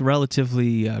Brunswick, it's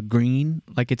relatively green.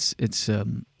 Like it's it's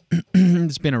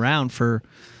been around for,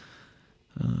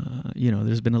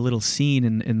 there's been a little scene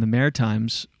in the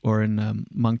Maritimes or in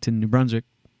Moncton, New Brunswick.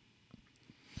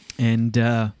 And,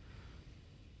 but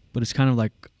it's kind of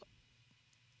like,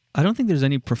 I don't think there's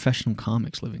any professional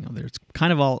comics living out there. It's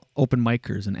kind of all open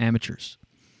micers and amateurs,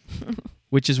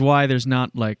 which is why there's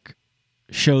not like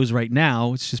shows right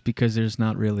now. It's just because there's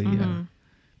not really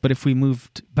But if we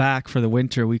moved back for the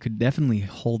winter, we could definitely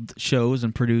hold shows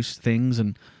and produce things.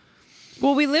 And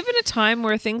well, we live in a time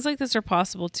where things like this are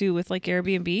possible too with like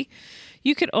Airbnb.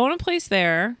 You could own a place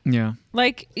there. Yeah.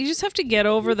 Like you just have to get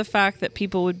over the fact that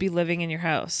people would be living in your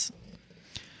house,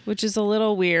 which is a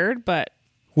little weird, but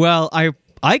well,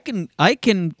 I can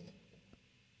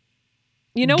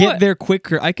you know get what? there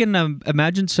quicker. I can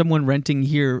imagine someone renting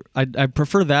here. I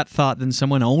prefer that thought than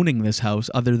someone owning this house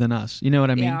other than us. You know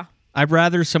what I mean? Yeah. I'd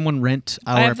rather someone rent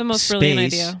our space. I have the most brilliant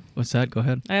idea. What's that? Go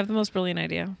ahead. I have the most brilliant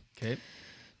idea. Okay.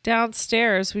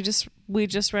 Downstairs, we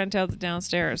just rent out the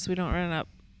downstairs. We don't rent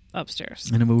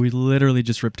upstairs. I know, but we literally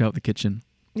just ripped out the kitchen.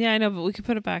 Yeah, I know, but we could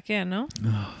put it back in, no?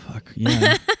 Oh, fuck.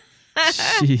 Yeah.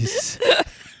 Jeez.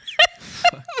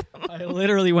 I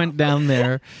literally went down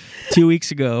there 2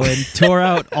 weeks ago and tore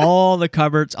out all the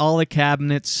cupboards, all the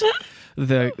cabinets,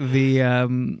 the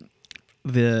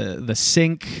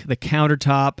sink, the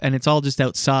countertop, and it's all just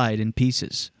outside in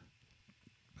pieces.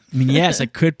 I mean, yes, I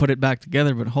could put it back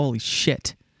together, but holy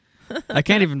shit. I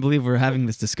can't even believe we're having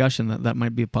this discussion that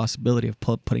might be a possibility of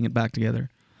putting it back together.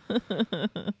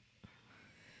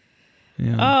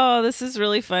 Yeah. Oh, this is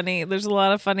really funny. There's a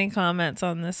lot of funny comments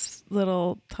on this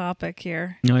little topic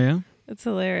here. Oh, yeah? It's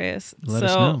hilarious. Let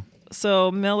us know. So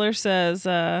Miller says,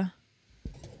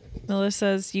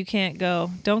 you can't go.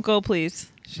 Don't go,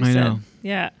 please. She I said. know.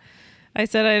 Yeah. I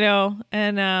said, I know.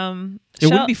 And it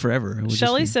wouldn't be forever. It would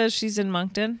Shelly just be... says she's in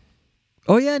Moncton.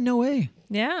 Oh, yeah, no way.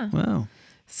 Yeah. Wow.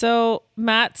 So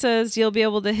Matt says you'll be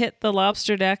able to hit the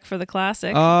lobster deck for the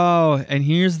classic. Oh, and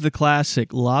here's the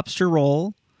classic lobster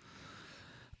roll.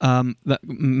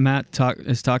 Matt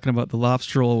is talking about the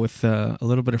lobster roll with a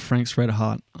little bit of Frank's Red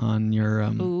Hot on your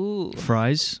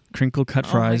fries, crinkle cut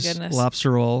fries,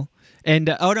 lobster roll, and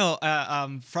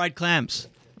fried clams,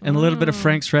 and a little bit of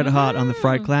Frank's Red Hot on the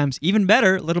fried clams. Even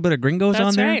better, a little bit of Gringos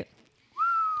on there. Right.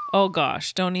 Oh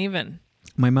gosh, don't even.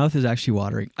 My mouth is actually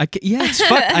watering. It's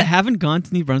fuck. I haven't gone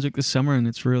to New Brunswick this summer, and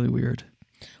it's really weird.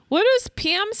 What does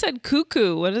PM said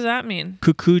cuckoo? What does that mean?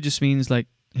 Cuckoo just means like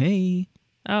hey.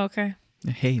 Oh, okay.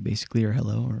 Hey, basically, or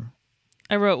hello, or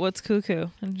I wrote what's cuckoo,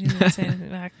 and she didn't say anything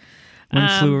back.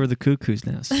 One flew over the cuckoo's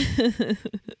nest.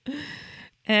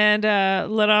 And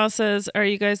Laurent says, "Are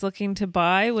you guys looking to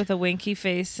buy?" With a winky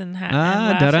face and hat.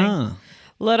 And laughing.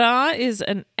 Laurent is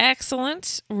an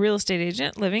excellent real estate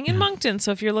agent living in Moncton.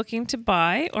 So if you're looking to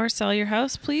buy or sell your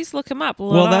house, please look him up.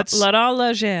 Laurent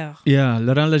Leger. Yeah,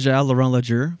 Laurent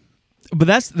Leger. But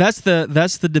that's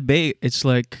the debate. It's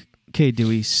like, okay, do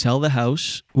we sell the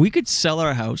house? We could sell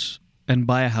our house and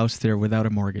buy a house there without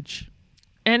a mortgage.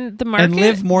 And the market, and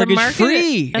live mortgage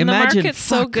free. And imagine, the market's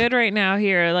so good right now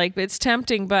here. Like, it's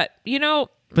tempting, but you know.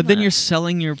 But then you're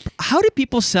selling your. How do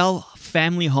people sell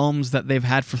family homes that they've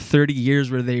had for 30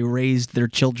 years where they raised their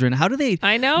children? How do they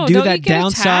I know. do Don't that you get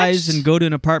downsize attached? and go to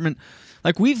an apartment?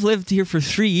 Like, we've lived here for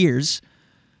 3 years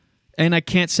and I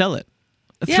can't sell it.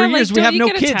 Yeah, 3 like, years, we have no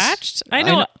kids. Attached? I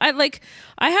know.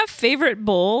 I have favorite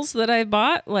bowls that I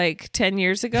bought like 10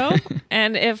 years ago,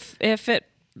 and if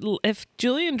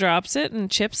Julian drops it and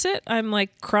chips it, I'm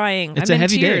like crying. It's I'm a in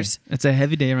heavy tears. day. It's a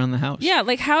heavy day around the house. Yeah,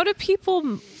 like how do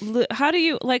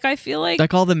you like? I feel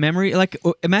like all the memory. Like,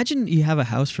 imagine you have a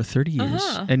house for 30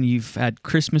 years and you've had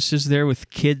Christmases there with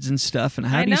kids and stuff. And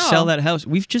how do you sell that house?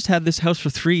 We've just had this house for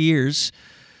 3 years.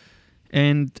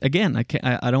 And again,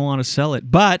 I don't want to sell it,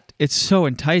 but it's so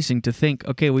enticing to think,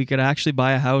 okay, we could actually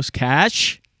buy a house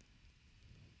cash.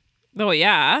 Oh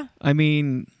yeah. I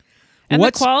mean, and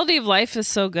the quality of life is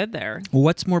so good there.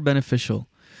 What's more beneficial?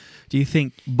 Do you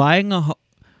think buying a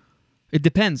It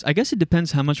depends. I guess it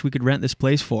depends how much we could rent this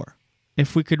place for.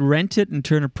 If we could rent it and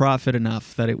turn a profit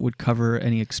enough that it would cover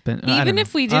any expense. Even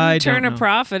if we didn't turn a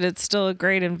profit, it's still a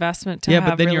great investment to have. Yeah,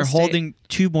 but then real you're estate. holding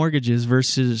 2 mortgages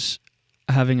versus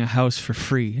having a house for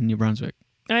free in New Brunswick.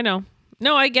 I know.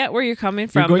 No, I get where you're coming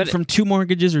from. You're going from 2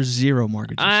 mortgages or 0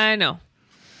 mortgages. I know.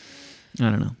 I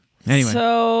don't know. Anyway.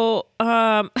 So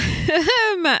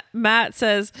Matt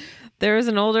says there was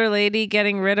an older lady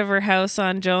getting rid of her house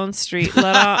on Jones Street.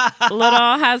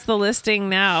 Laurent has the listing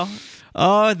now.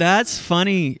 Oh, that's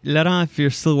funny. Laurent, if you're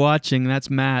still watching, that's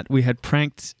Matt. We had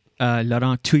pranked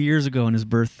Laurent 2 years ago on his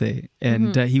birthday.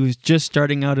 And he was just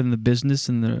starting out in the business,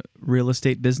 in the real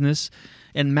estate business.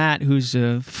 And Matt, who's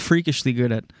freakishly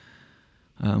good at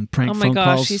prank phone calls. Oh my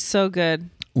gosh, he's so good.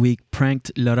 We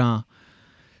pranked Laurent,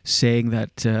 saying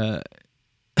that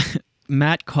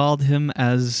Matt called him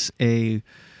as a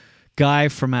guy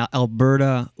from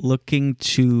Alberta looking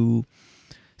to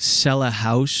sell a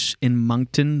house in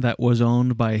Moncton that was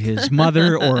owned by his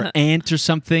mother or aunt or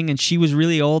something, and she was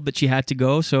really old, but she had to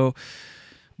go. So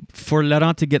for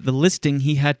Laurent to get the listing,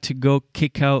 he had to go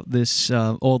kick out this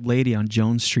old lady on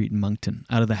Jones Street in Moncton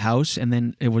out of the house, and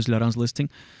then it was Laurent's listing.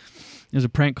 It was a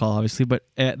prank call, obviously, but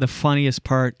the funniest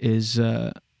part is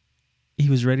he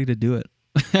was ready to do it.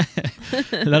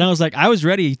 Then I was like, I was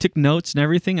ready. He took notes and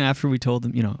everything. And after we told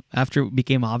him, after it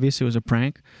became obvious it was a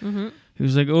prank, he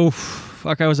was like, oh,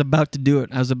 fuck, I was about to do it.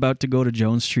 I was about to go to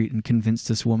Jones Street and convince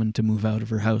this woman to move out of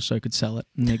her house so I could sell it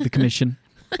and make the commission.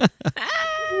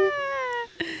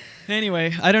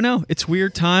 Anyway, I don't know. It's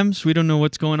weird times. We don't know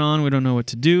what's going on. We don't know what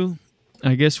to do.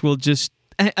 I guess we'll just,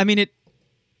 the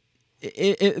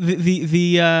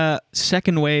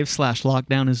second wave /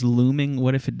 lockdown is looming.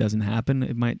 What if it doesn't happen?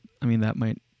 It might. That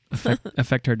might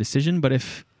affect our decision. But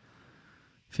if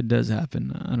it does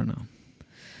happen, I don't know.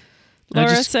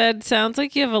 Laura said, "Sounds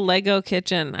like you have a Lego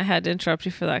kitchen." I had to interrupt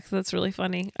you for that because that's really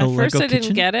funny. At first, I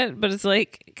didn't get it, but it's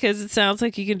like because it sounds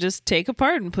like you can just take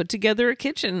apart and put together a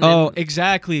kitchen. Oh,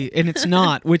 exactly, and it's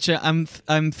not. Which I'm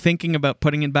thinking about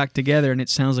putting it back together, and it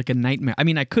sounds like a nightmare.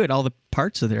 I could. All the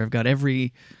parts are there. I've got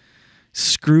every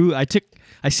screw. I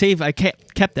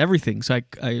kept everything, so I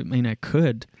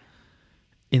could,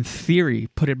 in theory,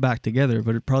 put it back together.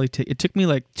 But it took me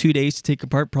like 2 days to take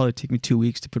apart. Probably take me 2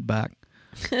 weeks to put back.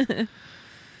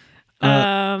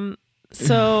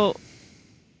 So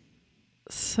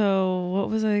what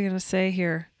was I going to say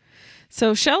here?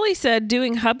 So Shelley said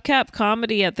doing hubcap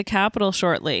comedy at the Capitol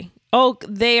shortly. Oh,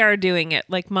 they are doing it.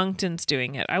 Like Moncton's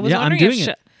doing it. I was wondering I'm doing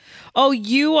it. Oh,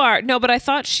 you are. No, but I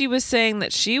thought she was saying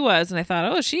that she was, and I thought,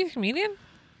 oh, is she a comedian?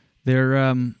 They're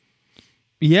on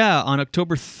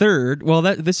October 3rd. Well,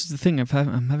 this is the thing.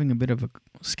 I'm having a bit of a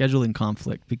scheduling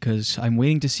conflict because I'm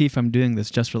waiting to see if I'm doing this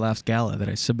Just for Laughs gala that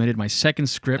I submitted my second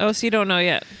script. Oh, so you don't know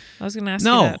yet? I was going to ask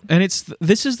you that. And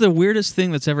this is the weirdest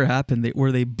thing that's ever happened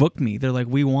where they booked me. They're like,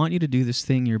 we want you to do this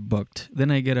thing. You're booked. Then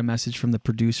I get a message from the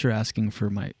producer asking for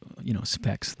my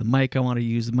specs. The mic I want to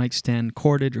use, the mic stand,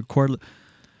 corded or cordless,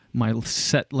 my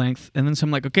set length. And then so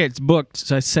I'm like, okay, it's booked.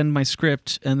 So I send my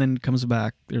script and then it comes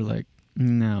back. They're like,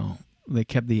 no. They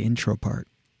kept the intro part.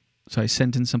 So I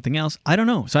sent in something else. I don't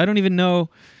know. So I don't even know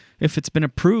if it's been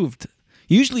approved.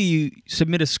 Usually you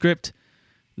submit a script,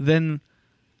 then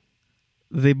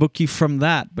they book you from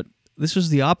that. But this was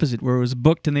the opposite, where it was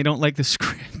booked and they don't like the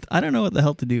script. I don't know what the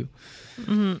hell to do.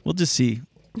 Mm-hmm. We'll just see.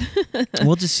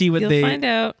 We'll just see what You'll find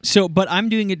out. So, but I'm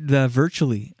doing it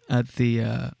virtually at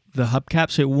the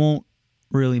hubcap, so it won't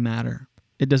really matter.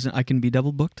 It doesn't. I can be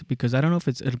double booked because I don't know if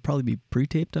it'll probably be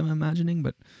pre-taped. I'm imagining,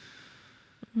 but.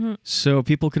 So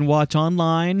people can watch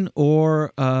online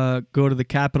or go to the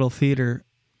Capitol Theatre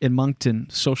in Moncton,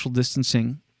 social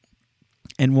distancing,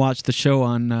 and watch the show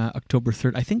on October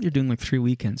 3rd. I think they're doing like 3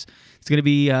 weekends. It's going to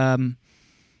be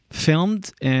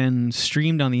filmed and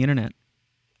streamed on the internet,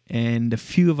 and a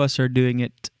few of us are doing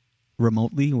it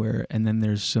remotely. And then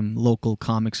there's some local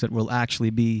comics that will actually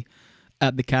be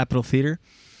at the Capitol Theatre.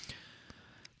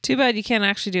 Too bad you can't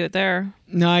actually do it there.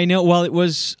 No, I know. Well,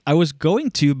 I was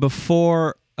going to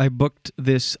before I booked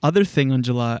this other thing on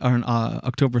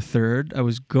October 3rd. I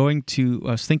was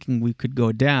thinking we could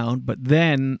go down, but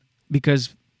then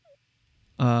because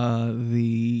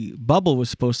the bubble was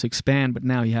supposed to expand, but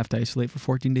now you have to isolate for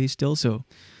 14 days still. So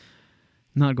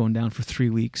I'm not going down for 3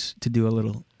 weeks to do a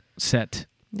little set.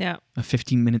 Yeah. A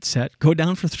 15-minute set. Go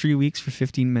down for 3 weeks for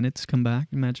 15 minutes, come back,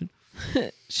 imagine.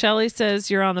 Shelley says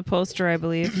you're on the poster, I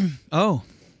believe. Oh.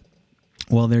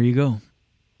 Well, there you go.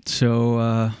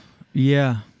 So,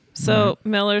 yeah. So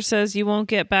Miller says you won't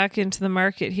get back into the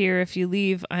market here if you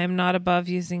leave. I am not above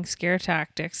using scare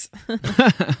tactics. You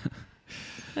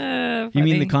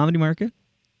mean the comedy market?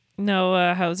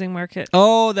 No, housing market.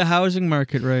 Oh, the housing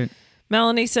market, right.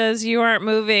 Melanie says you aren't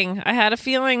moving. I had a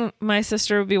feeling my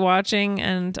sister would be watching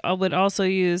and would also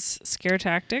use scare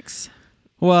tactics.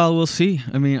 Well, we'll see.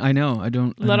 I know.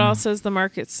 Laurent says the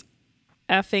market's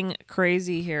effing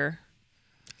crazy here.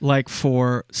 Like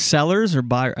for sellers or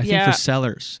buyers? I think for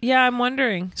sellers. Yeah, I'm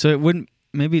wondering. So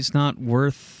maybe it's not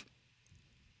worth,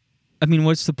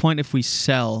 what's the point if we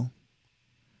sell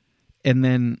and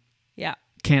then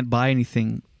can't buy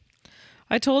anything?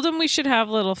 I told him we should have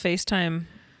a little FaceTime.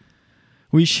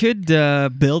 We should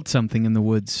build something in the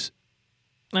woods.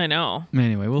 I know.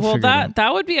 Anyway, we'll figure it out.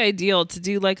 That would be ideal to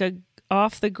do like a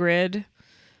off the grid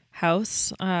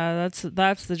house. That's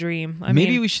the dream.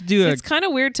 Maybe we should do it's kind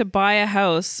of weird to buy a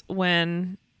house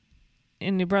in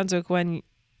New Brunswick when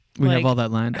we have all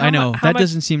that land. I know that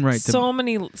doesn't seem right. So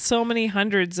many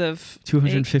hundreds of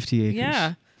 250 acres.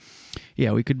 Yeah.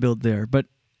 Yeah, we could build there, but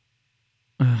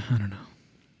I don't know.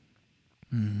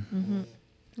 Mm-hmm.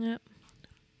 Yep.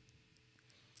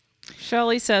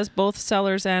 Shelley says both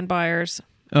sellers and buyers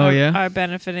are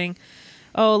benefiting.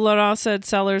 Oh, Laurent said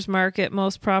seller's market,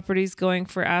 most properties going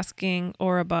for asking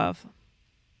or above.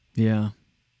 Yeah.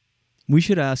 We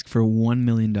should ask for $1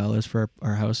 million for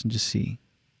our house and just see.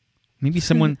 Maybe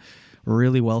someone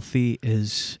really wealthy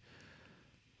is...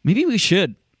 Maybe we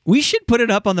should. We should put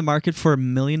it up on the market for $1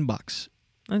 million.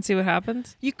 And see what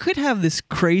happens? You could have this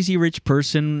crazy rich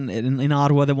person in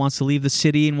Ottawa that wants to leave the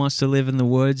city and wants to live in the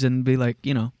woods and be like,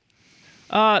 you know...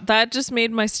 that just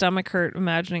made my stomach hurt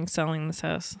imagining selling this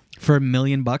house. For $1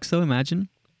 million, though, imagine?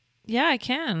 Yeah, I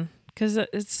can. Because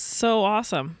it's so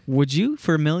awesome. Would you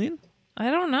for $1 million? I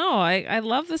don't know. I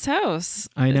love this house.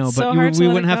 I know, it's but so hard we to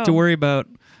let wouldn't it have to go. worry about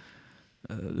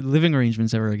living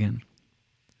arrangements ever again.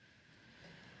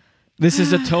 This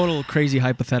is a total crazy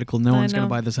hypothetical. No one's going to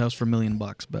buy this house for $1 million,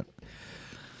 but...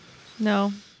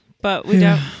 No, but we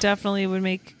definitely would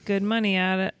make good money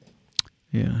at it.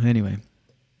 Yeah, anyway.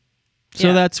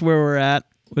 So that's where we're at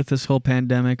with this whole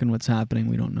pandemic and what's happening.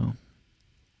 We don't know.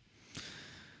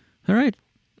 All right.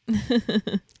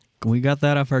 We got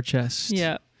that off our chest.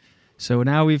 Yeah. So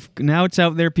now it's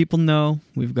out there. People know.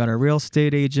 We've got our real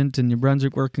estate agent in New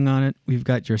Brunswick working on it. We've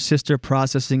got your sister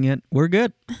processing it. We're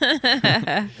good.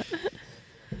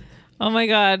 Oh my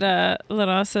God.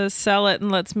 Laurent says, sell it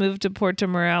and let's move to Puerto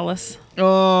Morelos.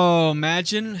 Oh,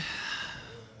 imagine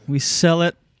we sell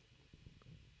it.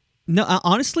 No,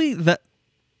 honestly, that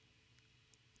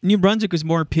New Brunswick is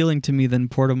more appealing to me than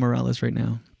Puerto Morelos right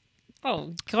now.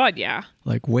 Oh, God, yeah.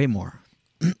 Like, way more.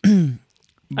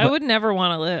 I would never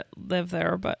want to live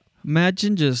there, but...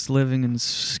 Imagine just living in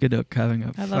Skiduk, having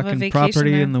a fucking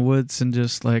property there. in the woods and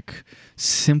just, like,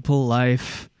 simple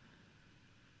life.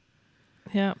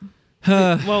 Yeah.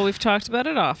 Well, we've talked about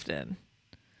it often.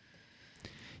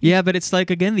 Yeah, but it's like,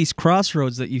 again, these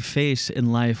crossroads that you face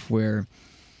in life where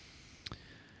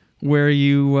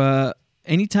you...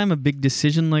 anytime a big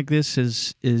decision like this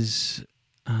is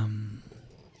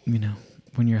you know,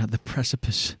 when you're at the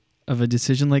precipice of a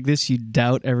decision like this, you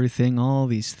doubt everything, all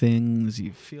these things.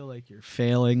 You feel like you're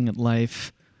failing at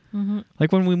life. Mm-hmm.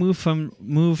 Like when we moved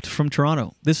from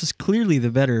Toronto. This is clearly the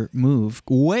better move,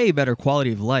 way better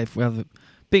quality of life. We have a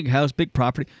big house, big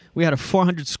property. We had a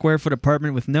 400 square foot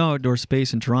apartment with no outdoor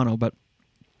space in Toronto, but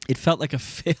it felt like a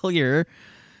failure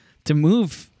to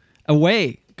move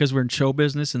away. Because we're in show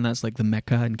business and that's like the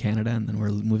Mecca in Canada and then we're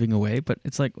moving away. But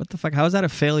it's like, what the fuck? How is that a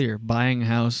failure? Buying a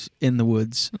house in the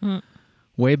woods. Mm-hmm.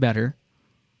 Way better.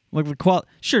 Like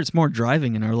sure, it's more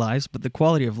driving in our lives, but the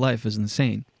quality of life is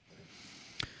insane.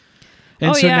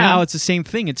 And now it's the same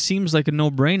thing. It seems like a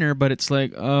no-brainer, but it's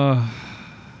like,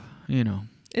 you know.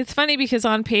 It's funny because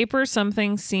on paper, some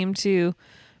things seem to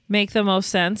make the most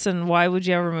sense. And why would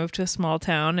you ever move to a small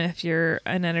town if you're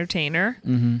an entertainer?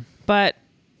 Mm-hmm. But...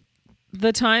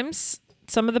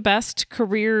 some of the best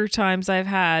career times I've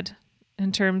had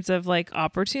in terms of like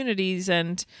opportunities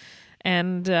and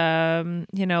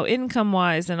you know, income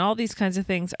wise and all these kinds of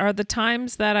things are the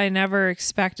times that I never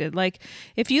expected. Like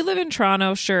if you live in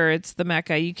Toronto, sure, it's the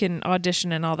Mecca. You can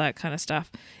audition and all that kind of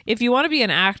stuff. If you want to be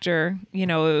an actor, you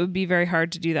know, it would be very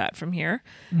hard to do that from here.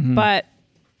 Mm-hmm.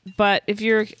 But if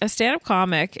you're a stand-up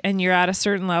comic and you're at a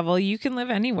certain level, you can live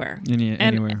anywhere.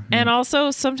 Anywhere. And also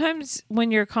sometimes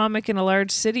when you're a comic in a large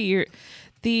city,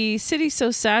 the city's so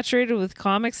saturated with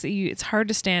comics that it's hard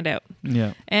to stand out.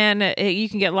 Yeah. And you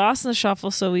can get lost in the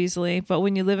shuffle so easily. But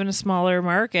when you live in a smaller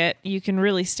market, you can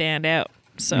really stand out.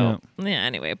 So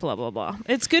anyway, blah, blah, blah.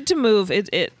 It's good to move.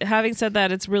 Having said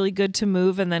that, it's really good to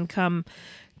move and then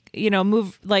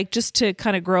move like just to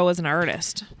kind of grow as an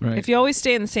artist. Right. If you always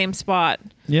stay in the same spot,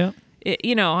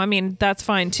 I mean, that's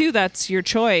fine too. That's your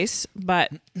choice.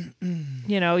 But,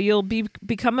 you know, you'll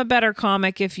become a better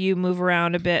comic if you move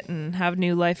around a bit and have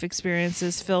new life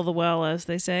experiences. Fill the well, as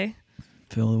they say.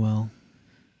 Fill the well.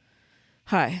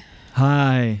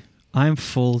 Hi. I'm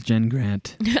full, Jen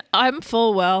Grant. I'm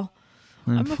full well.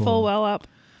 I'm a full well up.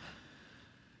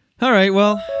 All right,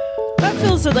 well... That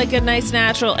feels like a nice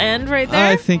natural end right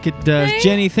there. I think it does. Hey?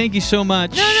 Jenny, thank you so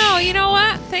much. No, you know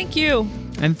what? Thank you.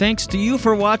 And thanks to you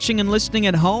for watching and listening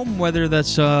at home, whether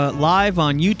that's live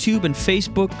on YouTube and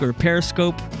Facebook or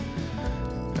Periscope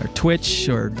or Twitch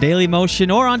or Daily Motion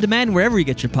or on demand wherever you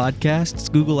get your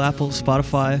podcasts, Google, Apple,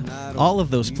 Spotify, all of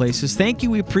those places. Thank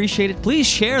you. We appreciate it. Please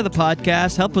share the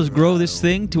podcast. Help us grow this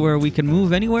thing to where we can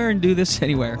move anywhere and do this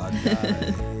anywhere.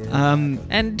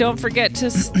 And don't forget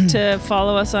to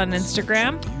follow us on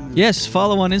Instagram. Yes,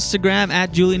 follow on Instagram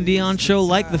at Julian Dion Show.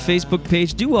 Like the Facebook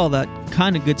page. Do all that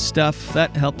kind of good stuff.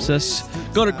 That helps us.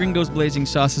 Go to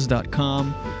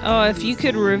gringosblazingsauces.com. Oh, if you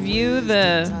could review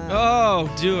the...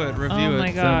 Oh, do it. Review it.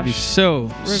 my That'd be gosh. so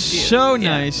Yeah,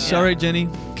 nice. yeah. All right, Jenny.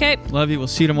 Okay. Love you. We'll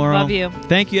see you tomorrow. Love you.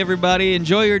 Thank you, everybody.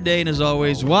 Enjoy your day. And as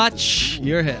always, watch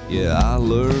your head. Yeah, I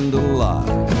learned a lot.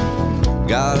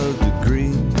 Got a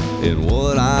degree in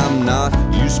what I'm not.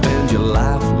 You spend your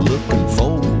life looking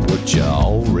for what you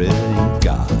already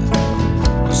got.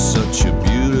 Such a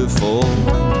beautiful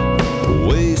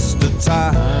waste of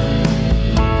time.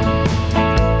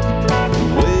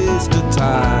 Waste of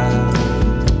time.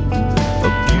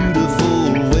 A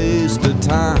beautiful waste of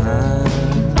time.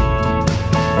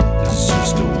 It's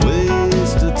just a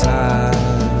waste of time.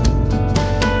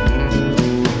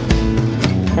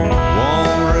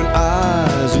 Wandering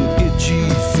eyes and itchy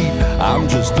feet. I'm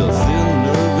just a thin,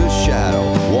 nervous shadow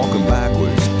walking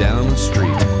backwards down the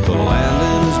street. The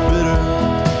landing is bitter,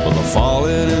 but the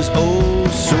falling is oh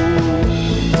so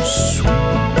sweet.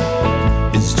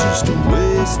 It's just a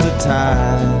waste of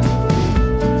time.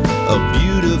 A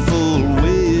beautiful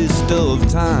waste of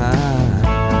time.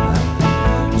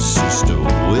 It's just a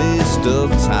waste of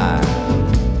time.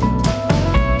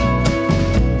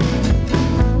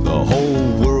 The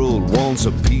whole world wants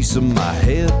a piece of my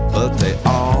head, but they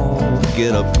all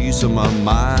get a piece of my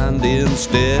mind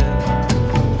instead.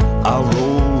 I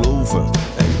roll over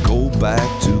and go back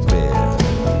to bed.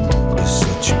 It's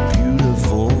such a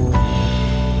beautiful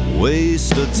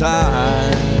waste of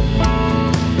time.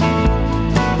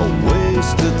 A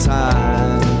waste of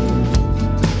time.